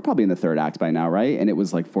was like, we're probably in the third act by now, right? And it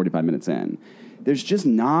was like 45 minutes in. There's just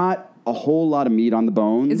not a whole lot of meat on the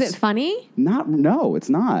bones. Is it funny? No, it's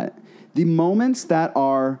not. The moments that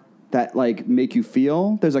like make you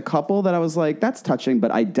feel, there's a couple that I was like, that's touching,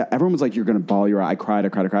 but everyone was like, you're going to bawl your eye. I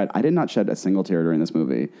cried. I did not shed a single tear during this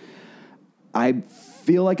movie. I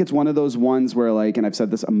feel like it's one of those ones where, like, and I've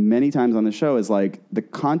said this many times on the show, is like the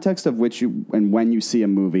context of which you and when you see a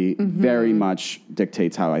movie very much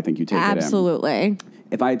dictates how I think you take it in. Absolutely.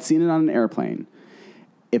 If I had seen it on an airplane,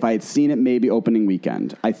 if I had seen it maybe opening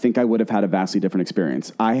weekend, I think I would have had a vastly different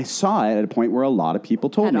experience. I saw it at a point where a lot of people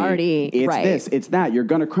told me, it's this, it's that, you're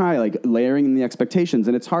going to cry, like layering in the expectations,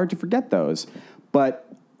 and it's hard to forget those. But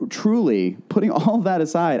truly, putting all of that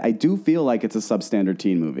aside, I do feel like it's a substandard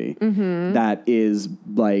teen movie that is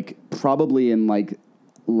like probably in like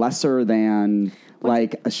lesser than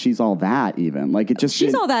like She's All That even. Like it just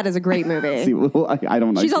She's All That is a great movie. See, well, I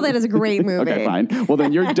don't know. She's All That is a great movie. Okay, fine. Well,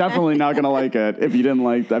 then you're definitely not going to like it if you didn't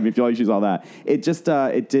like. I mean, if you like She's All That, it just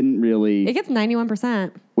it didn't really. It gets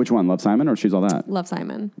 91%. Which one, Love Simon or She's All That? Love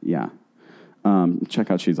Simon. Yeah.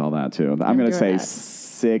 Check out She's All That too. I'm going to say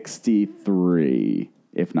 63,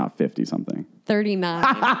 if not 50 something. 39.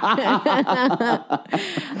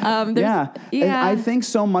 Yeah. And I think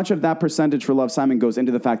so much of that percentage for Love, Simon goes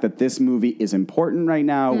into the fact that this movie is important right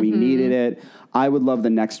now. We needed it. I would love the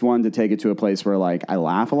next one to take it to a place where like I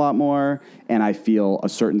laugh a lot more and I feel a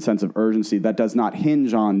certain sense of urgency that does not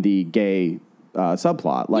hinge on the gay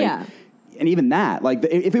subplot. Like, and even that, like,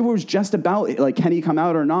 if it was just about like can he come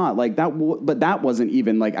out or not, like that, but that wasn't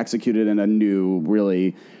even like executed in a new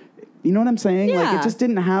really. You know what I'm saying? Yeah. Like, it just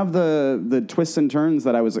didn't have the twists and turns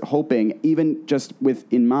that I was hoping, even just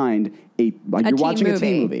with in mind, you're watching a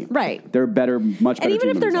teen movie. Right. They're better, much better. And even teen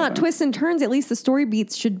if they're movies out not there. twists and turns, at least the story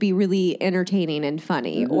beats should be really entertaining and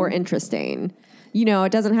funny or interesting. You know,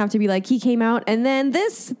 it doesn't have to be like he came out and then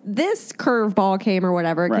this curveball came or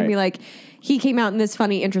whatever. It can be like he came out in this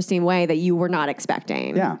funny, interesting way that you were not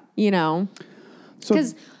expecting. Yeah. You know?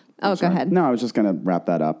 Because... go ahead. No, I was just going to wrap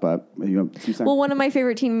that up. But well, one of my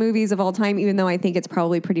favorite teen movies of all time, even though I think it's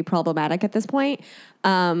probably pretty problematic at this point,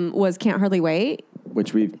 was Can't Hardly Wait.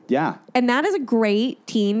 Which And that is a great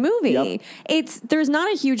teen movie. Yep. There's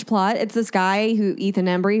not a huge plot. It's this guy Ethan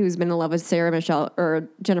Embry, who's been in love with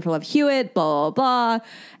Jennifer Love Hewitt, blah, blah, blah.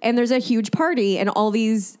 And there's a huge party, and all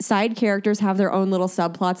these side characters have their own little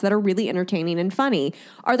subplots that are really entertaining and funny.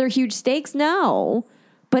 Are there huge stakes? No.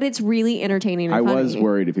 But it's really entertaining and funny. I was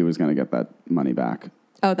worried if he was going to get that money back.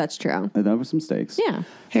 Oh, that's true. There were some stakes. Yeah.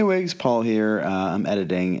 Hey, Wigs, Paul here. I'm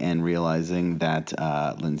editing and realizing that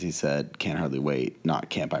Lindsay said Can't Hardly Wait, not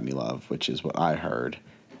Can't Buy Me Love, which is what I heard.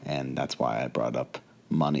 And that's why I brought up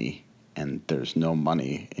money. And there's no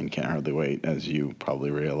money in Can't Hardly Wait, as you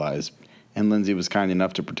probably realize. And Lindsay was kind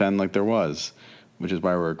enough to pretend like there was, which is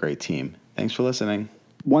why we're a great team. Thanks for listening.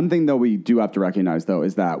 One thing, though, we do have to recognize, though,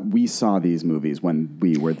 is that we saw these movies when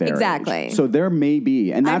we were there. Exactly. Age. So there may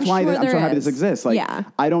be, and that's why I'm so happy this exists. Like,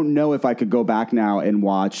 I don't know if I could go back now and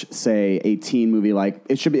watch, say, a teen movie. Like,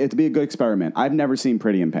 it'd be a good experiment. I've never seen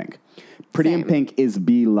Pretty in Pink. Pretty in Pink is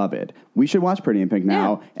beloved. We should watch Pretty in Pink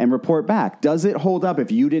now and report back. Does it hold up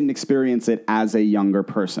if you didn't experience it as a younger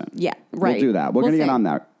person? Yeah, right. We'll do that. We're going to get on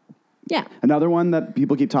that. Yeah. Another one that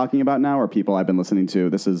people keep talking about now, or people I've been listening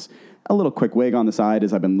to, this is a little quick wig on the side,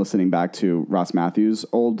 is I've been listening back to Ross Matthews'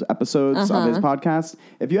 old episodes of his podcast.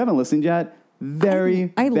 If you haven't listened yet,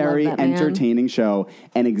 very entertaining show,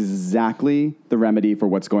 and exactly the remedy for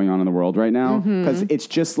what's going on in the world right now. Because it's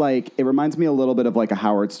just like, it reminds me a little bit of like a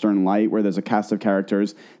Howard Stern light, where there's a cast of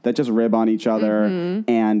characters that just rib on each other,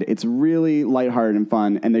 and it's really lighthearted and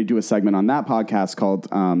fun. And they do a segment on that podcast called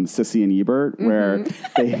Sissy and Ebert, where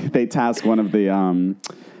they task one of the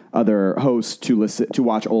other hosts to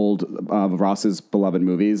watch old Ross's beloved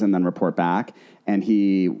movies and then report back. And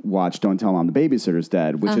he watched Don't Tell Mom the Babysitter's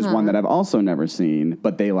Dead, which is one that I've also never seen,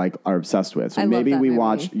 but they like are obsessed with. So maybe we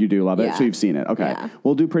watch. You do love it, so you've seen it. Okay,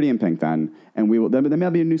 we'll do Pretty in Pink then, and we will. There may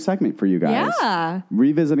be a new segment for you guys. Yeah,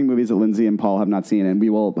 revisiting movies that Lindsay and Paul have not seen, and we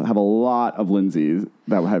will have a lot of Lindsay's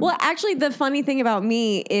that have. Well, actually, the funny thing about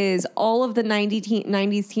me is all of the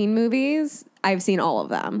 90s teen movies, I've seen all of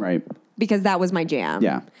them, right? Because that was my jam.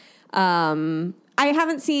 Yeah. I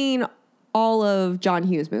haven't seen all of John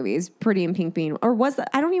Hughes movies, Pretty in Pink being, or was that,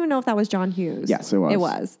 I don't even know if that was John Hughes. Yes, it was. It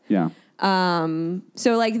was. Yeah.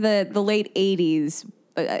 So like the late 80s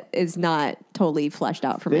is not totally fleshed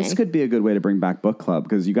out for me. This could be a good way to bring back book club,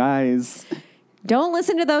 because you guys, Don't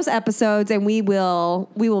listen to those episodes, and we will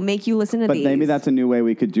make you listen to these. But maybe that's a new way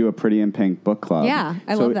we could do a Pretty in Pink book club. Yeah,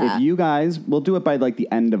 I love that. So if you guys, we'll do it by like the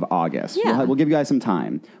end of August. Yeah. We'll give you guys some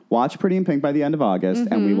time. Watch Pretty in Pink by the end of August,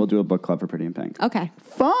 and we will do a book club for Pretty in Pink. Okay.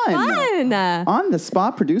 Fun! On the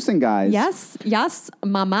spot producing, guys. Yes,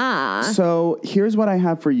 mama. So here's what I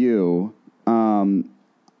have for you. I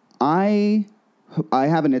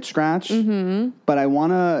have an itch scratch, but I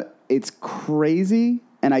want to, it's crazy.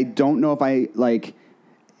 And I don't know if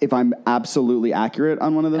I'm absolutely accurate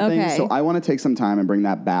on one of the things. So I want to take some time and bring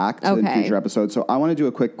that back to the future episodes. So I want to do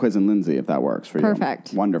a quick quiz in Lindsay, if that works for you.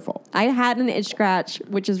 Perfect. Wonderful. I had an itch scratch,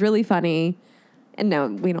 which is really funny. And no,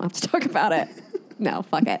 we don't have to talk about it. No,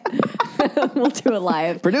 fuck it. We'll do it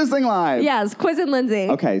live. Producing live. Yes, Quiz and Lindsay.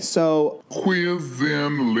 Okay, so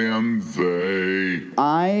Quizzin Lindsay.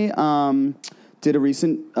 I did a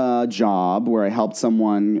recent job where I helped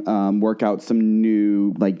someone work out some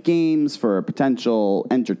new games for a potential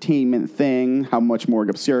entertainment thing. How much more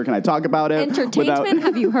obscure can I talk about it? Entertainment?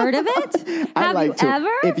 Have you heard of it? Have you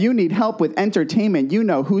ever? If you need help with entertainment, you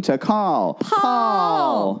know who to call.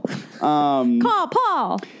 Paul. Call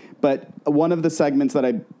Paul. But one of the segments that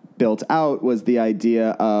I built out was the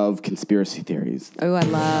idea of conspiracy theories. Oh, I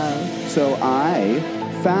love. So I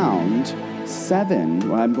found 7.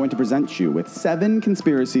 Well, I'm going to present you with 7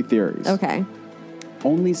 conspiracy theories. Okay.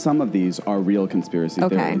 Only some of these are real conspiracy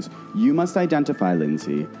theories. You must identify,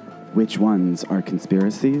 Lindsay, which ones are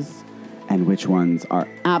conspiracies and which ones are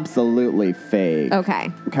absolutely fake.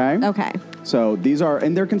 Okay. Okay? Okay. So these are,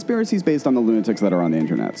 and they're conspiracies based on the lunatics that are on the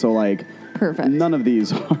internet. So perfect. None of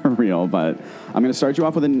these are real, but I'm going to start you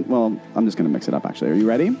off with I'm just going to mix it up actually. Are you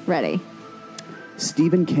ready? Ready.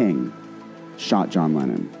 Stephen King shot John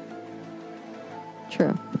Lennon.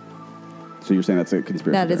 True. So you're saying that's a conspiracy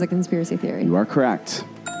theory? That theory? is a conspiracy theory. You are correct.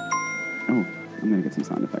 Oh, I'm going to get some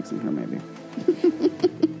sound effects in here maybe.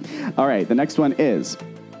 All right, the next one is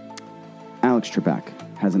Alex Trebek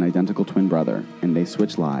has an identical twin brother, and they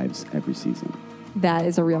switch lives every season. That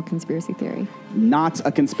is a real conspiracy theory. Not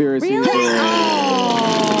a conspiracy theory.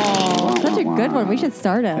 Oh, such a good one. We should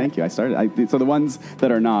start it. Thank you. I started. So the ones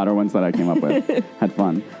that are not are ones that I came up with. Had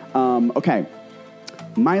fun. Okay.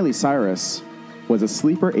 Miley Cyrus was a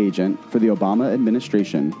sleeper agent for the Obama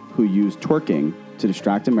administration who used twerking to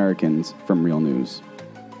distract Americans from real news.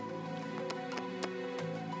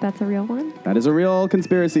 That's a real one? That is a real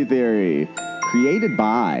conspiracy theory created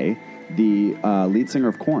by the lead singer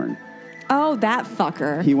of Korn. Oh, that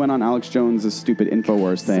fucker. He went on Alex Jones' stupid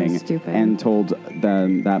InfoWars thing and told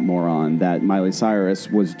that moron that Miley Cyrus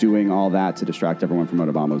was doing all that to distract everyone from what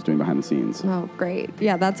Obama was doing behind the scenes. Oh, great.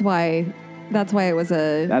 Yeah, that's why it was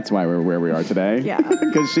a... That's why we're where we are today. Yeah.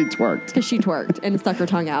 Because she twerked. Because she twerked and stuck her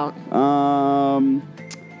tongue out.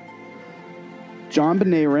 John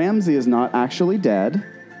Benet Ramsey is not actually dead.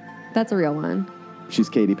 That's a real one. She's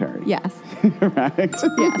Katy Perry. Yes. Right? Yes.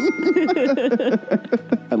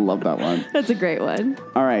 I love that one. That's a great one.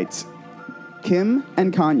 All right. Kim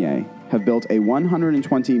and Kanye have built a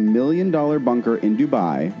 $120 million bunker in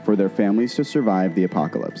Dubai for their families to survive the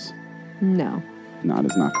apocalypse. No. That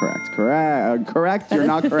is not correct. Correct. You're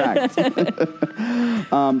not correct.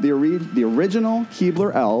 The original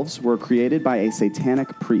Keebler elves were created by a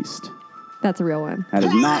satanic priest. That's a real one. That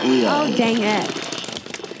is not real. Oh, dang it.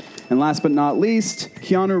 And last but not least,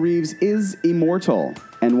 Keanu Reeves is immortal,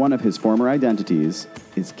 and one of his former identities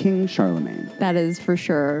is King Charlemagne. That is for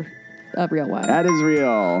sure a real one. That is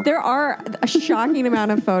real. There are a shocking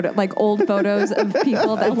amount of old photos of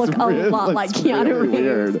people that look a lot like Keanu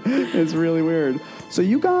Reeves. Weird. It's really weird. So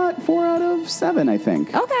you got 4 out of 7, I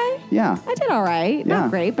think. Okay. Yeah. I did all right. Yeah.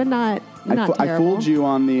 Not great, but not terrible. I fooled you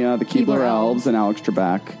on the Keebler elves and Alex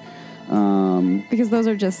Trebek. Because those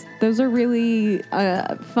are really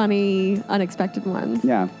funny, unexpected ones.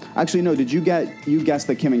 Yeah. Actually, no, you guessed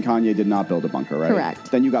that Kim and Kanye did not build a bunker, right?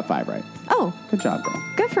 Correct. Then you got 5 right. Oh. Good job, girl.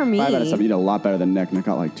 Good for me. 5 out of 7. You did a lot better than Nick. Nick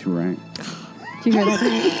got 2 right. Did you hear that?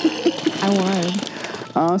 I won.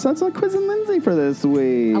 So that's a Quiz and Lindsay for this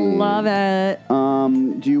week. I love it.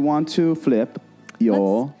 Do you want to flip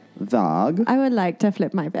your bag? I would like to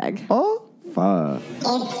flip my bag. Oh, fuck.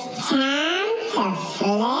 It's time to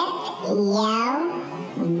flip your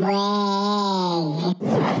wig.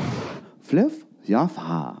 Flip your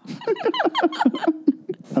bag.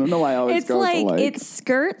 I don't know why I always it's go like to it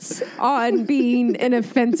skirts on being an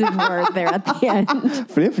offensive word there at the end.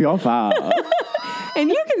 Flip your bag. And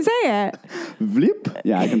you can say it. Flip.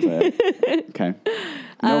 Yeah, I can say it. Okay.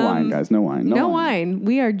 No wine, guys. No wine. No wine.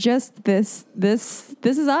 We are just this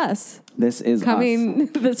is us. This is coming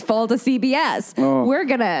this fall to CBS. Oh, we're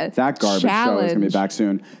gonna that garbage show is gonna be back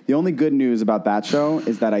soon. The only good news about that show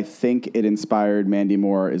is that I think it inspired Mandy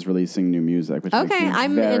Moore is releasing new music. Which makes me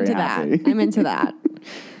I'm very into happy. that. I'm into that.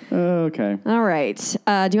 Okay. All right.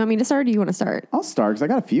 Do you want me to start or do you want to start? I'll start because I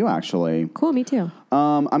got a few actually. Cool, me too.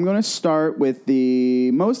 I'm going to start with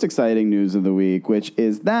the most exciting news of the week, which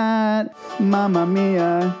is that Mamma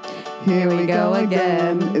Mia, Here We Go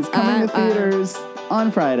Again is coming to theaters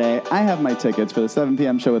on Friday. I have my tickets for the 7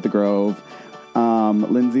 p.m. show at the Grove.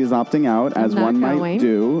 Lindsay is opting out, as one might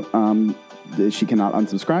do. She cannot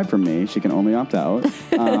unsubscribe from me. She can only opt out.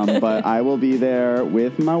 But I will be there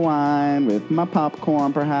with my wine, with my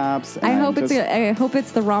popcorn, perhaps. I hope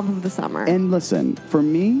it's the romp of the summer. And listen, for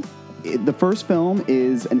me, the first film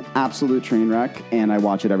is an absolute train wreck, and I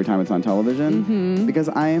watch it every time it's on television because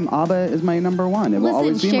ABBA is my number one. It will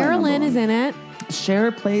always be my number one. Cheryl Lynn is in it.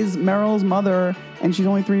 Cher plays Meryl's mother, and she's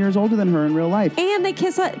only 3 years older than her in real life. And they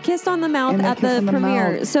kissed on the mouth at the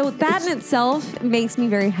premiere. So that in itself makes me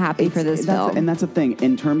very happy for this film. And that's the thing.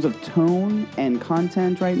 In terms of tone and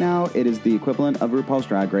content right now, it is the equivalent of RuPaul's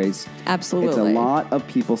Drag Race. Absolutely. It's a lot of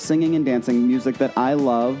people singing and dancing, music that I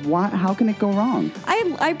love. How can it go wrong?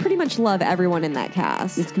 I pretty much love everyone in that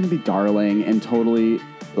cast. It's going to be darling and totally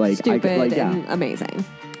stupid and amazing.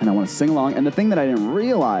 And I want to sing along. And the thing that I didn't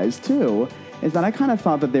realize, too, is that I kind of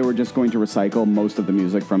thought that they were just going to recycle most of the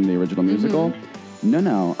music from the original musical.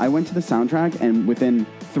 No. I went to the soundtrack, and within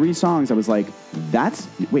 3 songs, I was like,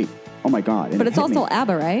 oh my God. And but it's all still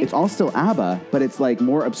ABBA, right? It's all still ABBA, but it's like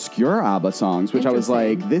more obscure ABBA songs, which I was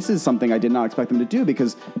like, this is something I did not expect them to do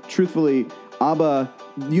because, truthfully, ABBA,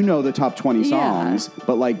 you know the top 20 songs,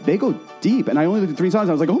 but like they go deep. And I only looked at 3 songs.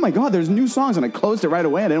 I was like, oh my God, there's new songs. And I closed it right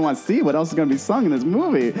away. I didn't want to see what else is going to be sung in this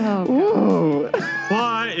movie. Oh, God.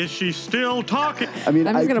 Why is she still talking? I mean,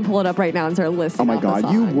 I'm just going to pull it up right now and start listing. Oh my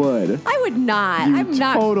God, you would. I would not. I'm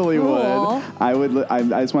not totally cruel. would. I would.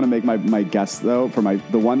 I just want to make my guess though for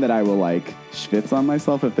the one that I will like schwitz on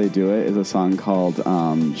myself if they do it is a song called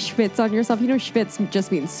schwitz on yourself. You know, schwitz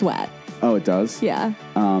just means sweat. Oh, it does? Yeah.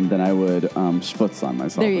 Then I would schwitz on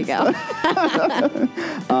myself. There you go.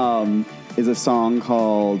 Is a song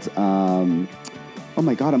called oh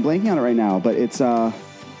my God, I'm blanking on it right now, but it's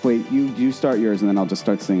wait, you start yours and then I'll just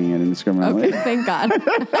start singing it indiscriminately. Okay, thank God.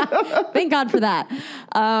 Thank God for that.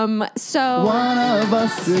 So one of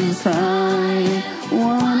us is crying,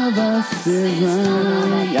 one of us is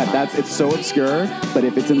crying. Yeah, it's so obscure, but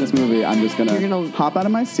if it's in this movie, I'm just gonna hop out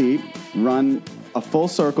of my seat, run a full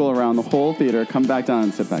circle around the whole theater, come back down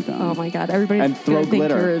and sit back down. Oh my God, everybody's and throw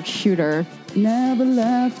glitter. Think you're a shooter. Never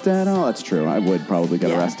left at all. That's true. I would probably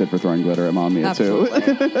get arrested for throwing glitter at Mamma Mia too. Like,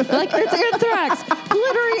 it's anthrax.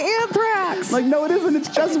 Glittery anthrax. Like, no, it isn't. It's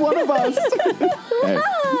just one of us. Okay.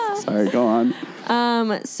 Sorry, go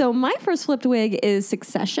on. So my first flipped wig is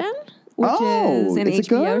Succession, which is an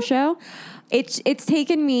HBO show. It's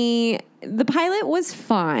taken me. The pilot was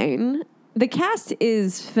fine. The cast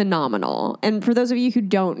is phenomenal. And for those of you who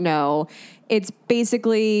don't know, it's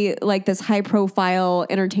basically like this high-profile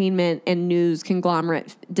entertainment and news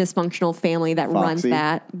conglomerate dysfunctional family that runs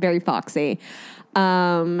that. Very foxy.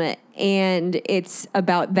 And it's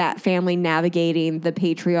about that family navigating the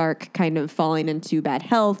patriarch kind of falling into bad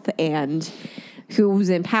health and who's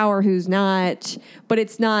in power, who's not. But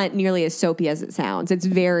it's not nearly as soapy as it sounds. It's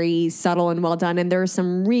very subtle and well done, and there's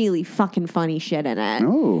some really fucking funny shit in it.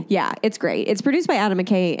 Oh. Yeah, it's great. It's produced by Adam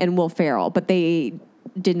McKay and Will Ferrell, but they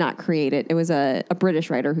did not create it. It was a British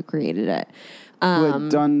writer who created it.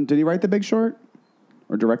 Did he write The Big Short?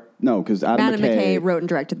 Or direct? No, because Adam McKay wrote and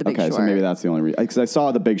directed The Big Short. Okay, so maybe that's the only reason. Because I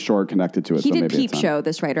saw The Big Short connected to it. He did Peep Show,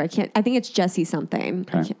 this writer. I think it's Jesse something.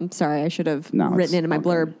 Okay. I'm sorry, I should have written it in my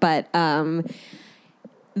blurb. But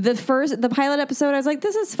the pilot episode, I was like,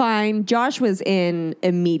 this is fine. Josh was in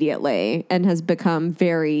immediately and has become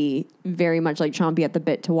very, very much like chompy at the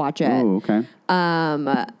bit to watch it. Oh, okay.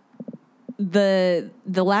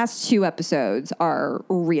 The last 2 episodes are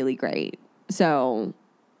really great. So,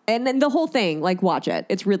 and then the whole thing, like, watch it.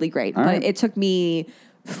 It's really great. All right. It took me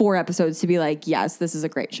 4 episodes to be like, yes, this is a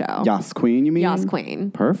great show. Yas Queen, you mean? Yas Queen.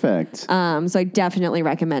 Perfect. So I definitely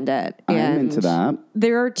recommend it. I'm into that.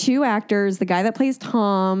 There are 2 actors, the guy that plays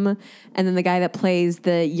Tom and then the guy that plays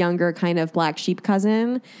the younger kind of black sheep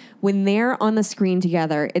cousin. When they're on the screen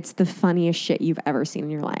together, it's the funniest shit you've ever seen in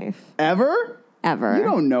your life. Ever? Ever. You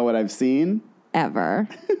don't know what I've seen. Ever.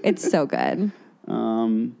 It's so good.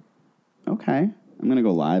 Okay. I'm going to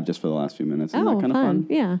go live just for the last few minutes. Isn't that kind of fun?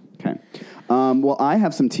 Yeah. Okay. Well, I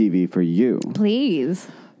have some TV for you. Please.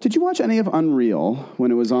 Did you watch any of Unreal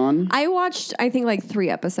when it was on? I watched, I think, like 3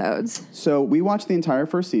 episodes. So we watched the entire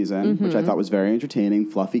first season, which I thought was very entertaining,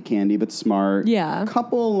 fluffy candy, but smart. Yeah.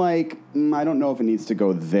 Couple, like, I don't know if it needs to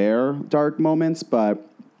go there, dark moments, but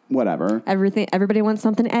whatever. Everybody wants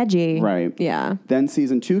something edgy. Right. Yeah. Then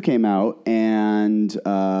season 2 came out, and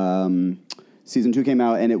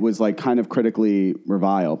it was like kind of critically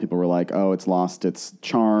reviled. People were like, "Oh, it's lost its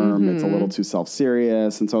charm. It's a little too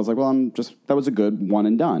self-serious." And so I was like, "Well, that was a good one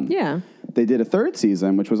and done." Yeah. They did a 3rd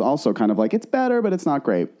season, which was also kind of like, it's better, but it's not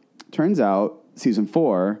great. Turns out, season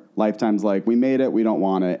 4, Lifetime's like, we made it, we don't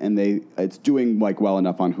want it, and it's doing like well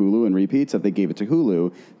enough on Hulu and repeats that they gave it to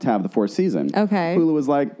Hulu to have the 4th season. Okay. Hulu was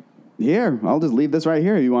like, here, I'll just leave this right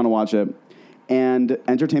here if you want to watch it. And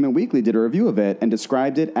Entertainment Weekly did a review of it and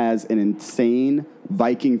described it as an insane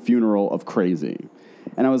Viking funeral of crazy.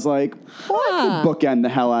 And I was like, well, I could bookend the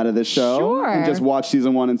hell out of this show. Sure. And just watch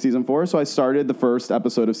season 1 and season 4. So I started the first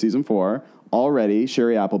episode of season 4. Already,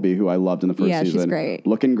 Sherry Appleby, who I loved in the first season. Yeah, she's great.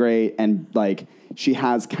 Looking great. And like, she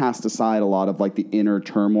has cast aside a lot of like the inner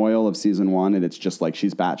turmoil of season 1. And it's just like,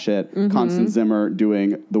 she's batshit. Constance Zimmer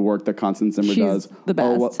doing the work that Constance Zimmer does. The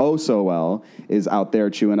best. So well, is out there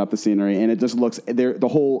chewing up the scenery. And it just looks, the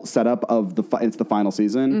whole setup of it's the final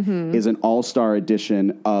season is an all-star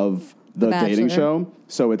edition of the dating show.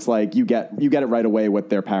 So it's like you get it right away what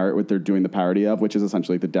they're doing the parody of, which is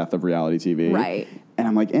essentially the death of reality TV. Right. And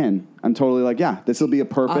I'm like I'm totally like, yeah, this will be a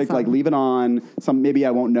perfect, Awesome. like, leave it on. Maybe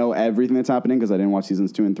I won't know everything that's happening because I didn't watch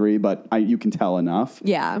seasons 2 and 3, but you can tell enough.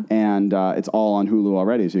 Yeah. And it's all on Hulu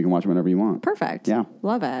already, so you can watch it whenever you want. Perfect. Yeah.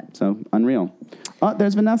 Love it. So, Unreal. Oh,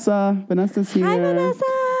 there's Vanessa. Vanessa's here. Hi, Vanessa.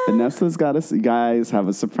 Vanessa's got us. You guys have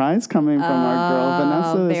a surprise coming from our girl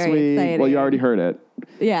Vanessa this very week. exciting. Well, you already heard it.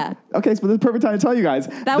 Yeah. Okay, so this is the perfect time to tell you guys.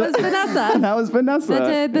 That was Vanessa. That was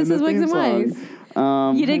Vanessa. This is Wigs and Wigs.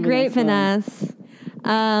 You did great, Vanessa.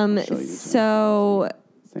 So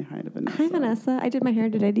say hi to Vanessa. Hi, Vanessa. I did my hair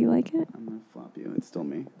today. Do you like it? I'm gonna flop you. It's still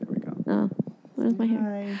me. There we go. Oh, where's my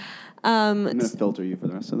hair? I'm gonna filter you for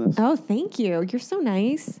the rest of this. Oh, thank you. You're so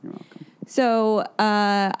nice. You're welcome. So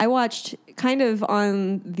I watched kind of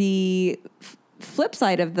on the flip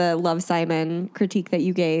side of the Love, Simon critique that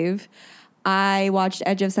you gave. I watched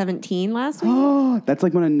Edge of 17 last week. Oh, that's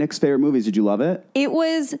like one of Nick's favorite movies. Did you love it? It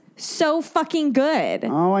was so fucking good.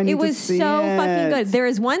 Oh, I need to see it. It was so fucking good. There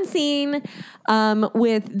is one scene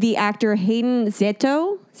with the actor Hayden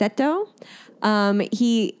Zito.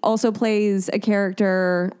 He also plays a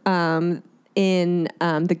character in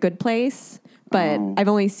The Good Place. But I've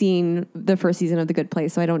only seen the first season of The Good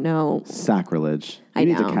Place, so I don't know. Sacrilege. I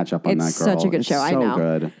know. You need to catch up on that, girl. It's such a good show. I know.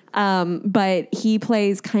 Good. But he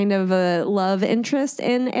plays kind of a love interest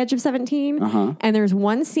in Edge of 17. And there's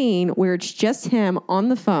one scene where it's just him on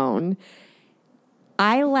the phone.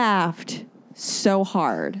 I laughed so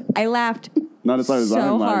hard. I laughed Not as hard as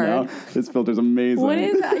I'm right now. This filter's amazing. What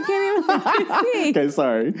is that? I can't even see. Okay,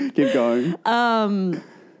 sorry. Keep going.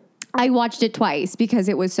 I watched it twice because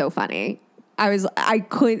it was so funny. I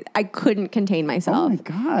couldn't contain myself. Oh my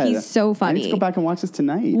God. He's so funny. I need to go back and watch this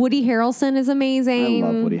tonight. Woody Harrelson is amazing. I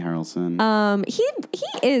love Woody Harrelson. He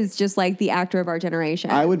is just like the actor of our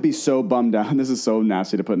generation. I would be so bummed out. This is so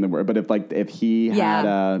nasty to put in the word, but if he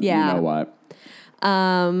had you know what?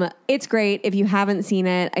 It's great if you haven't seen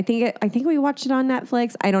it. I think we watched it on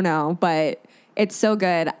Netflix. I don't know, but it's so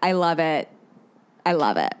good. I love it.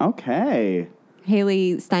 Okay.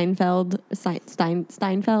 Haley Steinfeld,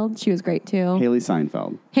 she was great too. Haley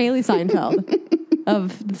Seinfeld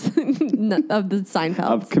of the Seinfeld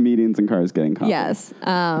of comedians and cars getting caught. Yes.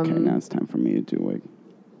 Okay, now it's time for me to do a wig.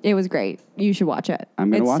 It was great. You should watch it. I'm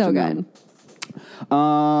gonna watch it. It's so good.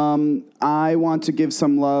 I want to give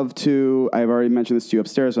some love to, I've already mentioned this to you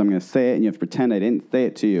upstairs, so I'm going to say it, and you have to pretend I didn't say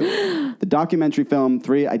it to you. The documentary film,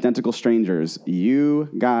 3 Identical Strangers. You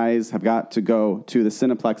guys have got to go to the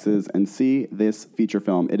Cineplexes and see this feature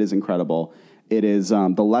film. It is incredible. It is,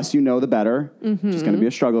 the less you know, the better. It's going to be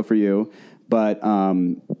a struggle for you. But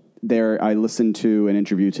I listened to an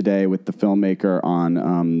interview today with the filmmaker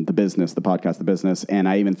on The Business, the podcast The Business, and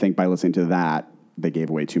I even think by listening to that, they gave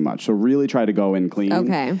away too much. So really try to go in clean.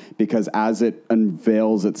 Okay. Because as it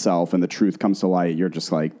unveils itself and the truth comes to light, you're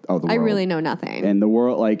just like, oh, the world. I really know nothing. And the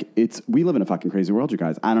world, like, we live in a fucking crazy world, you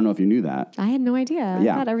guys. I don't know if you knew that. I had no idea.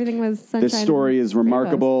 Yeah. I thought everything was sunshine. This story is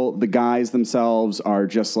remarkable. The guys themselves are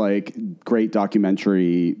just like great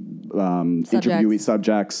documentary interviewee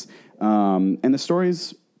subjects. And the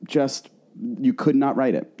story's just, you could not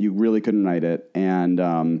write it. You really couldn't write it.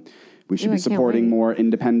 And we should be supporting more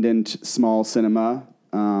independent, small cinema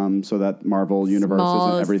so that Marvel Universe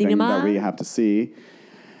isn't everything that we have to see.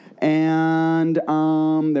 And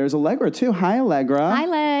there's Allegra, too. Hi, Allegra. Hi,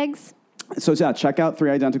 Legs. So, yeah, check out Three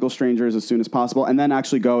Identical Strangers as soon as possible, and then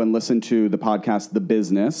actually go and listen to the podcast, The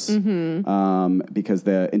Business, because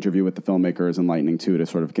the interview with the filmmaker is enlightening, too, to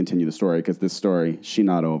sort of continue the story, because this story, she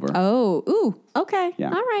not over. Oh, ooh, okay.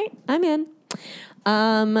 Yeah. All right, I'm in.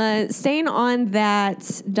 Staying on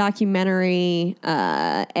that documentary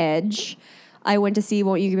edge, I went to see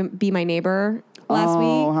Won't You Be My Neighbor last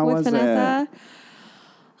week how with was Vanessa. it?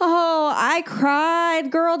 Oh, I cried.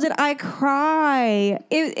 Girl, did I cry.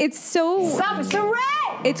 It's so...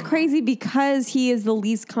 It's crazy because he is the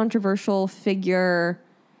least controversial figure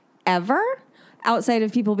ever, outside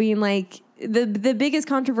of people being like... The biggest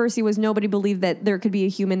controversy was nobody believed that there could be a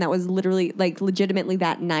human that was literally, like, legitimately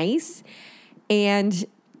that nice. And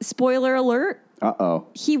spoiler alert... Uh-oh.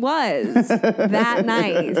 He was that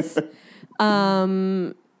nice.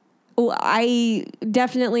 I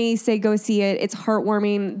definitely say go see it. It's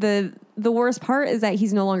heartwarming. The worst part is that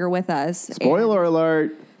he's no longer with us. Spoiler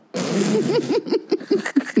alert.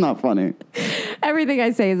 Not funny. Everything I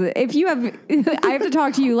say is if you have, I have to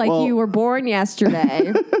talk to you like you were born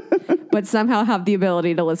yesterday, but somehow have the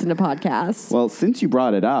ability to listen to podcasts. Well, since you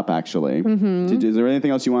brought it up, actually, is there anything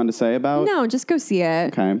else you wanted to say about? No, just go see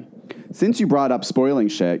it. Okay. Since you brought up spoiling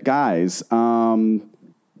shit, guys,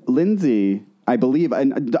 Lindsay, I believe,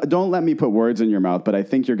 and don't let me put words in your mouth, but I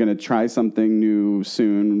think you're going to try something new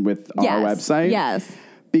soon with our website. Yes.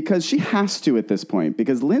 Because she has to at this point.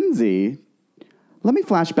 Because Lindsay, let me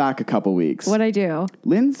flash back a couple weeks. What'd I do?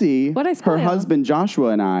 Lindsay, What'd I spoil? her husband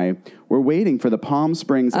Joshua and I were waiting for the Palm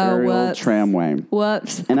Springs aerial tramway.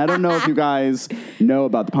 Whoops. And I don't know if you guys know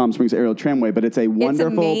about the Palm Springs aerial tramway, but it's a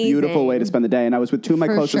wonderful, beautiful way to spend the day. And I was with two of my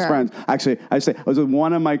closest friends. Actually, I was with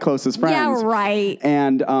one of my closest friends. Yeah, right.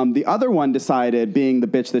 And the other one decided, being the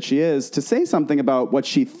bitch that she is, to say something about what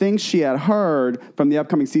she thinks she had heard from the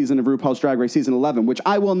upcoming season of RuPaul's Drag Race season 11, which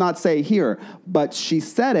I will not say here, but she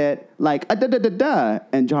said it like, da-da-da-da.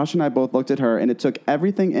 And Josh and I both looked at her, and it took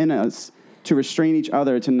everything in us to restrain each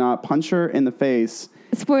other to not punch her in the face.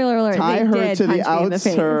 Spoiler alert. Tie her to the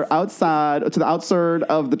outside, to the outside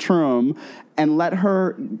of the trum, and let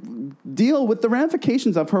her deal with the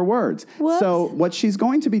ramifications of her words. Whoops. So what she's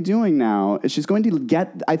going to be doing now is she's going to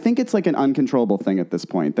get, I think it's like an uncontrollable thing at this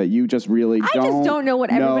point that you just really I just don't know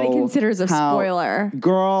what everybody considers a spoiler.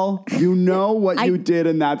 Girl, you know what you did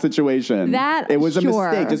in that situation. It was a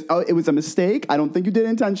mistake. It was a mistake. I don't think you did it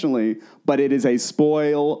intentionally, but it is a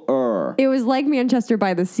spoiler. It was like Manchester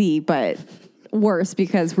by the Sea, but worse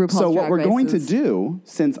because RuPaul's So what Drag we're Race going to is- do,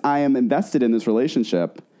 since I am invested in this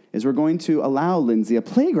relationship, is we're going to allow Lindsay a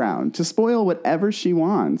playground to spoil whatever she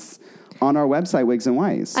wants on our website, Wigs and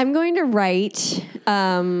Weiss. I'm going to write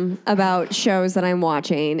about shows that I'm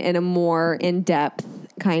watching in a more in-depth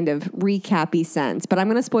kind of recap-y sense, but I'm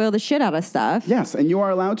going to spoil the shit out of stuff. Yes, and you are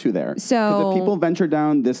allowed to there. So- 'Cause if people venture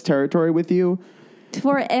down this territory with you,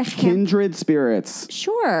 for kindred spirits.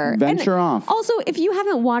 Sure. Venture off. Also, if you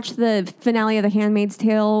haven't watched the finale of The Handmaid's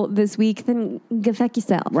Tale this week, then go fuck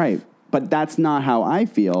yourself. Right. But that's not how I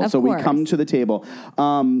feel. Of so course. we come to the table.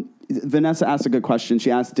 Vanessa asked a good question.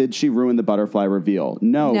 She asked, did she ruin the butterfly reveal?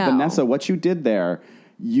 No. Vanessa, what you did there,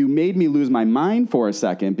 you made me lose my mind for a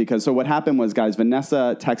second because so what happened was, guys,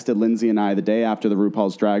 Vanessa texted Lindsay and I the day after the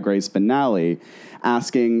RuPaul's Drag Race finale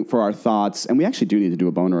asking for our thoughts. And we actually do need to do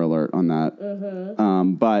a boner alert on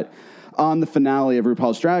that. But on the finale of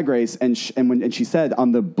RuPaul's Drag Race, and she said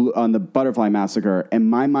on the butterfly massacre, and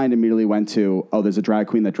my mind immediately went to, oh, there's a drag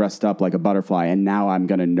queen that dressed up like a butterfly, and now I'm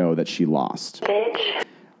going to know that she lost. Bitch.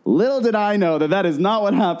 Little did I know that is not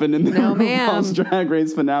what happened in the RuPaul's Drag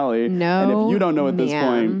Race finale. No, and if you don't know at this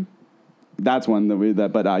point, that's one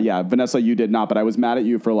But yeah, Vanessa, you did not. But I was mad at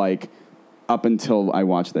you for like up until I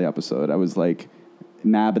watched the episode. I was like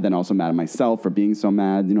mad, but then also mad at myself for being so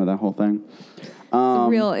mad. You know that whole thing. It's a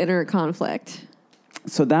real inner conflict.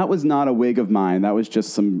 So that was not a wig of mine. That was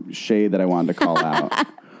just some shade that I wanted to call out.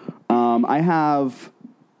 I have...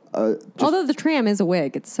 although the tram is a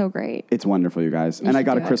wig, it's so great. It's wonderful, you guys. And I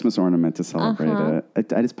got a Christmas ornament to celebrate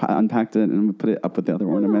it. I just unpacked it and put it up with the other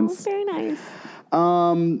ornaments. Very nice.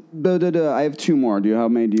 I have two more. How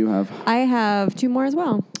many do you have? I have two more as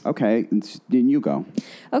well. Okay, then you go.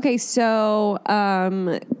 Okay, so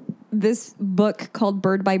this book called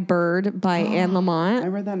Bird by Bird by Anne Lamont. I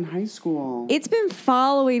read that in high school. It's been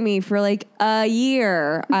following me for like a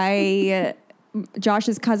year.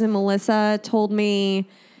 Josh's cousin Melissa told me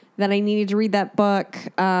that I needed to read that book.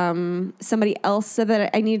 Somebody else said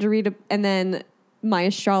that I needed to read it, and then my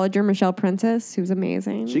astrologer, Michelle Princess, who's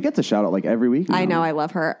amazing. She gets a shout out like every week now. I know, I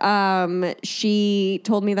love her. She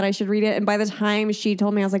told me that I should read it, and by the time she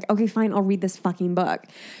told me, I was like, okay, fine, I'll read this fucking book.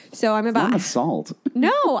 So I'm about... It's not assault.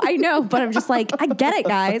 No, I know, but I'm just like, I get it,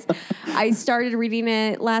 guys. I started reading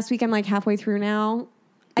it last week. I'm like halfway through now.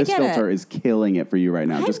 This filter is killing it for you right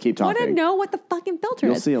now. Just keep talking. I want to know what the fucking filter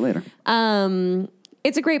is. You'll see it later.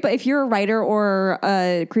 It's a great, but if you're a writer or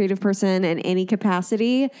a creative person in any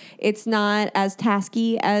capacity, it's not as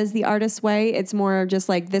tasky as The Artist's Way. It's more just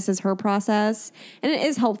like, this is her process. And it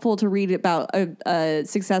is helpful to read about a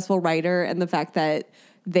successful writer and the fact that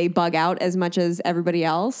they bug out as much as everybody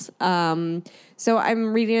else. So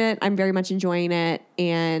I'm reading it. I'm very much enjoying it.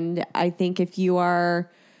 And I think if you are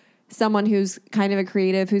someone who's kind of a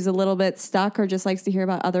creative, who's a little bit stuck or just likes to hear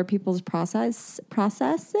about other people's processes,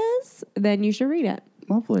 then you should read it.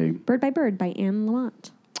 Lovely. Bird by Bird by Anne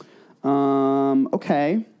Lamott.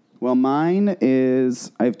 Okay. Well, mine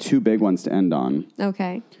is, I have two big ones to end on.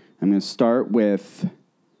 Okay. I'm going to start with,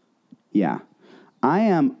 I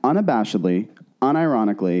am unabashedly,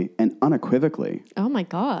 unironically, and unequivocally Oh my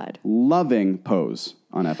God. loving Pose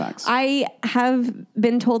on FX. I have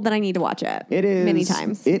been told that I need to watch it. It is many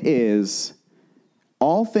times. It is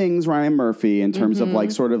all things Ryan Murphy in terms of like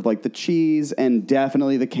sort of like the cheese and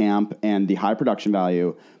definitely the camp and the high production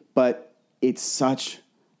value, but it's such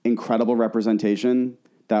incredible representation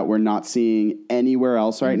that we're not seeing anywhere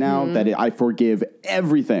else right now that I forgive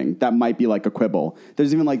everything that might be like a quibble.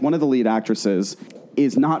 There's even like one of the lead actresses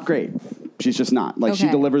is not great. She's just not. Like, she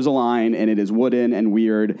delivers a line, and it is wooden and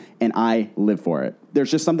weird, and I live for it. There's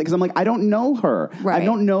just something, because I'm like, I don't know her. Right. I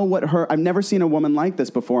don't know what her... I've never seen a woman like this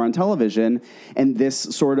before on television, and this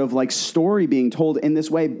sort of, like, story being told in this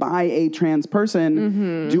way by a trans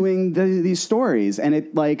person doing these stories. And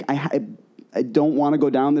it, like, I don't want to go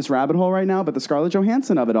down this rabbit hole right now, but the Scarlett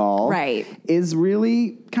Johansson of it all is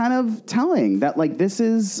really kind of telling that, like, this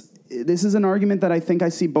is an argument that I think I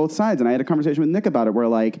see both sides. And I had a conversation with Nick about it where,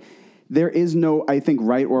 like, there is no, I think,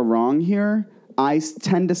 right or wrong here. I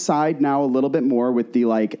tend to side now a little bit more with the,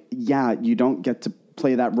 like, you don't get to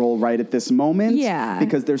play that role right at this moment. Yeah.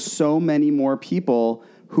 Because there's so many more people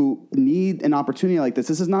who need an opportunity like this.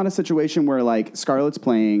 This is not a situation where, like, Scarlett's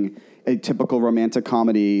playing a typical romantic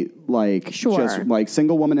comedy, like, just like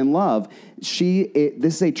single woman in love. This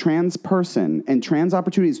is a trans person, and trans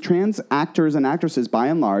opportunities, trans actors and actresses, by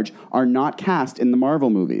and large, are not cast in the Marvel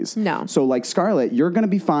movies. No. So, like, Scarlett, you're going to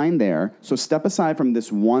be fine there. So step aside from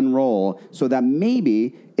this one role so that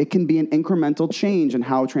maybe it can be an incremental change in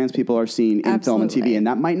how trans people are seen in film and TV. And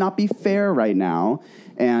that might not be fair right now.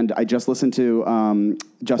 And I just listened to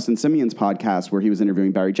Justin Simeon's podcast where he was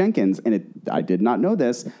interviewing Barry Jenkins, and I did not know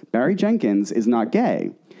this. Barry Jenkins is not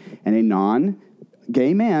gay, and a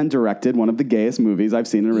non-gay man directed one of the gayest movies I've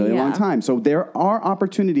seen in a really long time. So there are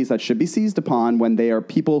opportunities that should be seized upon when they are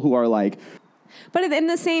people who are like... But in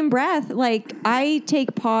the same breath, like, I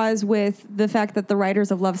take pause with the fact that the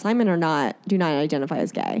writers of Love, Simon do not identify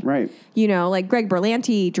as gay. Right. You know, like, Greg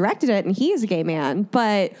Berlanti directed it, and he is a gay man,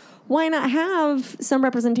 but... why not have some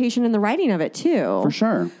representation in the writing of it, too? For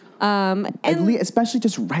sure. Especially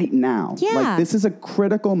just right now. Yeah. Like, this is a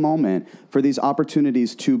critical moment for these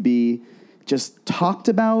opportunities to be just talked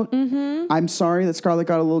about. I'm sorry that Scarlett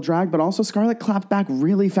got a little dragged, but also Scarlett clapped back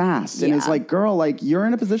really fast. And it's like, girl, like, you're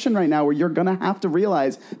in a position right now where you're going to have to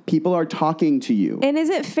realize people are talking to you. And is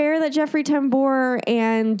it fair that Jeffrey Tambor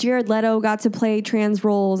and Jared Leto got to play trans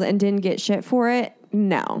roles and didn't get shit for it?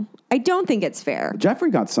 No. I don't think it's fair.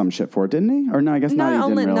 Jeffrey got some shit for it, didn't he? Or no, I guess not.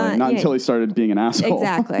 He didn't really. Not until he started being an asshole.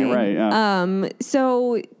 Exactly. You're right. Yeah.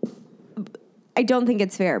 So I don't think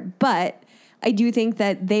it's fair, but I do think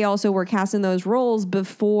that they also were cast in those roles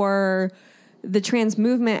before the trans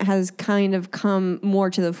movement has kind of come more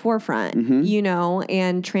to the forefront, you know,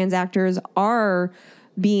 and trans actors are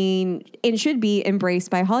being and should be embraced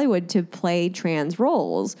by Hollywood to play trans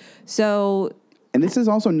roles. So... and this is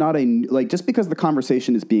also not just because the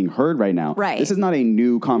conversation is being heard right now. Right. This is not a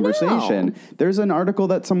new conversation. No. There's an article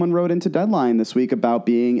that someone wrote into Deadline this week about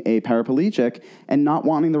being a paraplegic and not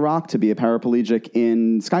wanting The Rock to be a paraplegic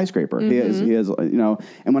in Skyscraper. He is, you know,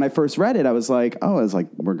 and when I first read it, I was like,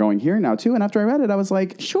 we're going here now too. And after I read it, I was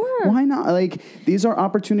like, sure, why not? Like, these are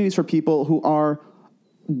opportunities for people who are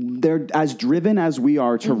they're as driven as we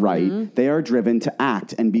are to write. They are driven to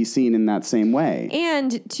act and be seen in that same way.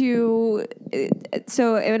 And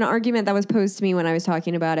so an argument that was posed to me when I was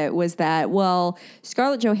talking about it was that, well,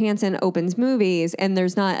 Scarlett Johansson opens movies and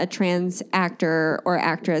there's not a trans actor or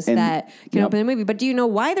actress that can open a movie. But do you know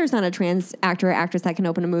why there's not a trans actor or actress that can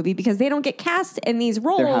open a movie? Because they don't get cast in these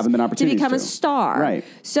roles to become a star. Right.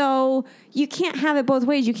 So you can't have it both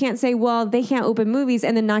ways. You can't say, well, they can't open movies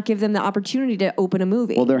and then not give them the opportunity to open a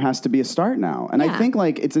movie. Well, there has to be a start now. And I think,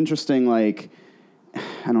 like, it's interesting, like,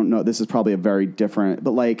 I don't know, this is probably a very different,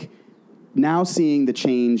 but, like, now seeing the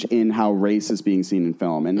change in how race is being seen in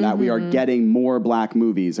film and that we are getting more black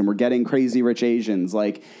movies and we're getting Crazy Rich Asians,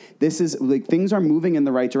 like, this is, like, things are moving in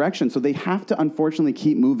the right direction. So they have to, unfortunately,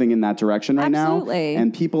 keep moving in that direction right now.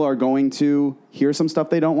 And people are going to hear some stuff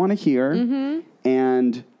they don't want to hear.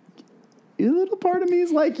 And a little part of me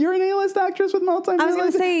is like, you're an A-list actress with multi-million. I was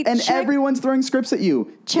going to say, and everyone's throwing scripts at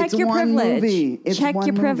you. Check your privilege. Check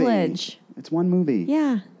your privilege. It's one movie.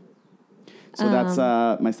 Yeah. So that's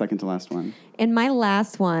my second to last one. And my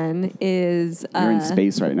last one is... You're in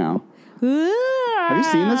space right now. Have you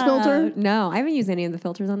seen this filter? No, I haven't used any of the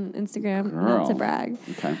filters on Instagram. Girl. Not to brag.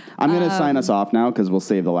 Okay. I'm going to sign us off now because we'll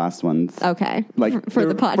save the last ones. Okay. Like for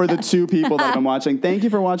the podcast. For the two people that have been watching. Thank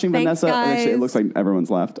you for watching, Thanks, Vanessa. guys. Actually, it looks like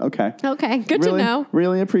everyone's left. Okay. Okay. Good really, to know.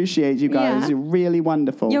 Really appreciate you guys. Yeah. You're really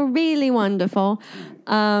wonderful. You're really wonderful.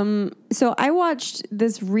 So I watched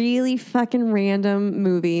this really fucking random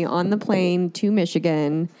movie on the plane to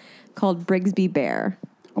Michigan called Brigsby Bear.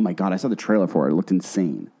 Oh my God. I saw the trailer for it. It looked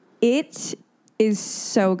insane. It is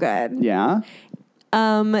so good. Yeah?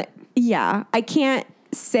 Yeah. I can't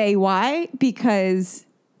say why because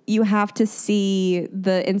you have to see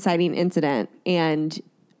the inciting incident. And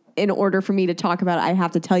in order for me to talk about it, I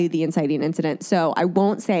have to tell you the inciting incident. So I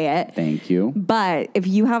won't say it. Thank you. But if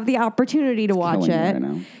you have the opportunity to watch it, right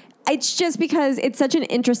now. It's just because it's such an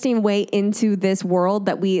interesting way into this world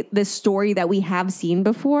this story that we have seen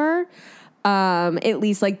before. At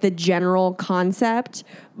least like the general concept,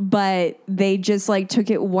 but they just like took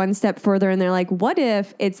it one step further and they're like, what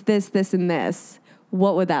if it's this, this, and this?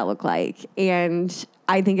 What would that look like? And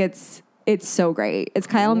I think it's so great. It's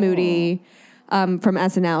Kyle Moody from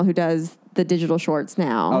SNL who does the digital shorts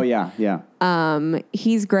now. Oh yeah, yeah.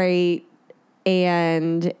 He's great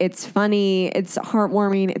and it's funny, it's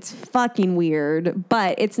heartwarming, it's fucking weird,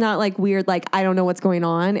 but it's not like weird like I don't know what's going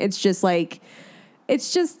on. It's just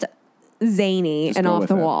zany Just and go off with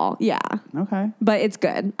the it. wall. Yeah. Okay. But it's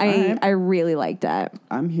good. I really liked it.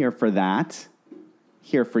 I'm here for that.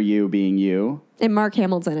 Here for you being you. And Mark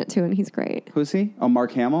Hamill's in it too, and he's great. Who's he? Oh,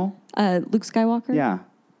 Mark Hamill? Luke Skywalker? Yeah.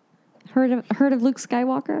 Heard of Luke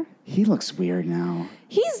Skywalker? He looks weird now.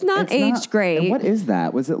 He's not aged great. And what is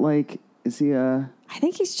that? Was it like, is he I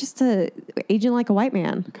think he's just aging like a white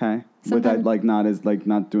man. Okay. With that, like,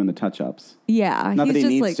 not doing the touch-ups. Yeah. Not that he just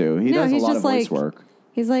needs like, to. He does a lot of voice work.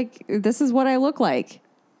 He's like, this is what I look like.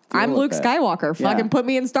 I'm Luke Skywalker. Yeah. Fucking put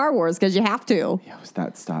me in Star Wars because you have to. Yeah, was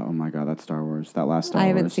that Star? Oh my God, that's Star Wars. That last Star Wars. I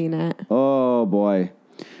haven't seen it. Oh boy.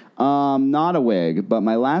 Not a wig, but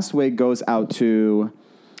my last wig goes out to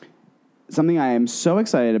something I am so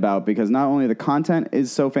excited about because not only the content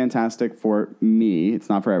is so fantastic for me, it's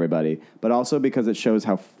not for everybody, but also because it shows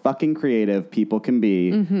how fucking creative people can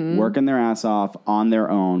be working their ass off on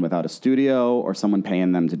their own without a studio or someone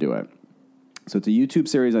paying them to do it. So it's a YouTube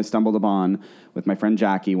series I stumbled upon with my friend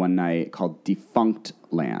Jackie one night called Defunct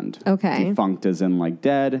Land. Okay. Defunct as in like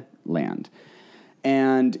dead land.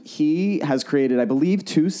 And he has created, I believe,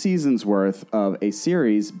 2 seasons worth of a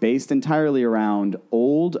series based entirely around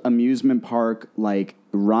old amusement park like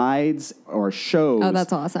rides or shows. Oh,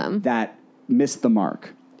 that's awesome. That missed the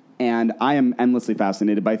mark. And I am endlessly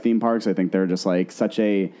fascinated by theme parks. I think they're just like such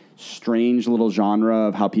a strange little genre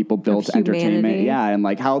of how people built entertainment. Yeah, and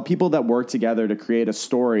like how people that work together to create a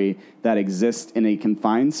story that exists in a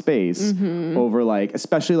confined space over like,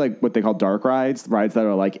 especially like what they call dark rides that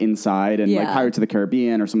are like inside and like Pirates of the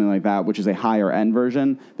Caribbean or something like that, which is a higher end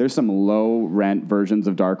version. There's some low rent versions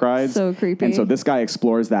of dark rides. So creepy. And so this guy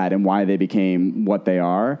explores that and why they became what they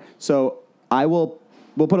are. So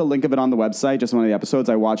we'll put a link of it on the website, just one of the episodes.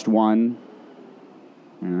 I watched one.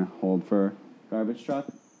 Hold for garbage truck.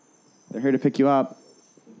 They're here to pick you up.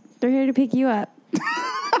 They're here to pick you up.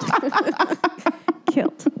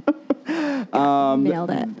 Killed. Nailed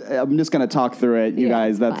it. I'm just going to talk through it. You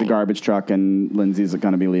guys, that's the garbage truck, and Lindsay's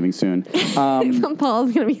going to be leaving soon.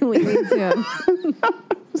 Paul's going to be leaving soon.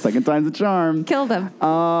 Second time's a charm. Killed him.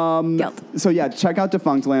 Guilt. So yeah, check out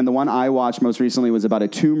Defunctland. The one I watched most recently was about a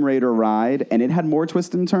Tomb Raider ride, and it had more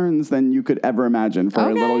twists and turns than you could ever imagine for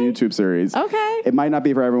a little YouTube series. Okay. It might not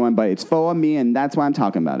be for everyone, but it's for me, and that's why I'm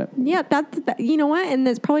talking about it. Yeah, you know what? And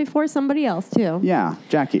it's probably for somebody else, too. Yeah,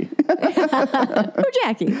 Jackie. Who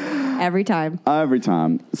Jackie? Every time. Every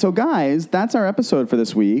time. So guys, that's our episode for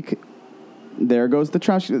this week. There goes the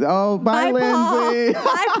trash. Oh, bye Lindsay.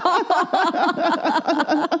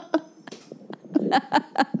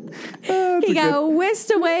 He got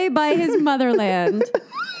whisked away by his motherland.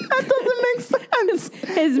 That doesn't make sense.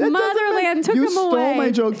 His motherland took him away. You stole my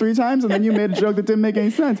joke 3 times, and then you made a joke that didn't make any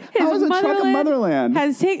sense. How is a truck a motherland?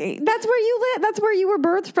 That's where you live. That's where you were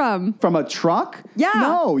birthed from. From a truck? Yeah.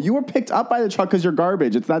 No, you were picked up by the truck because you're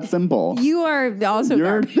garbage. It's that simple. You are also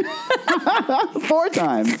garbage. 4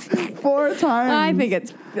 times. 4 times. I think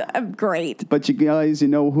it's great. But you guys, you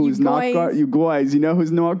know who's not garbage? You guys, you know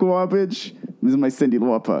who's not garbage? This is my Cyndi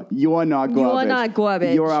Lauper. You are not garbage. You are not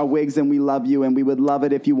garbage. You're our Wigs, and we love you, and we would love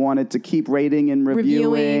it if you wanted to keep rating and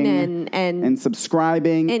reviewing and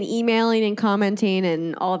subscribing. And emailing and commenting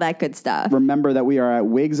and all that good stuff. Remember that we are at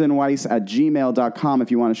wigsandweiss@gmail.com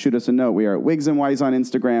if you want to shoot us a note. We are at Wigs and Weiss on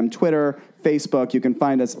Instagram, Twitter, Facebook. You can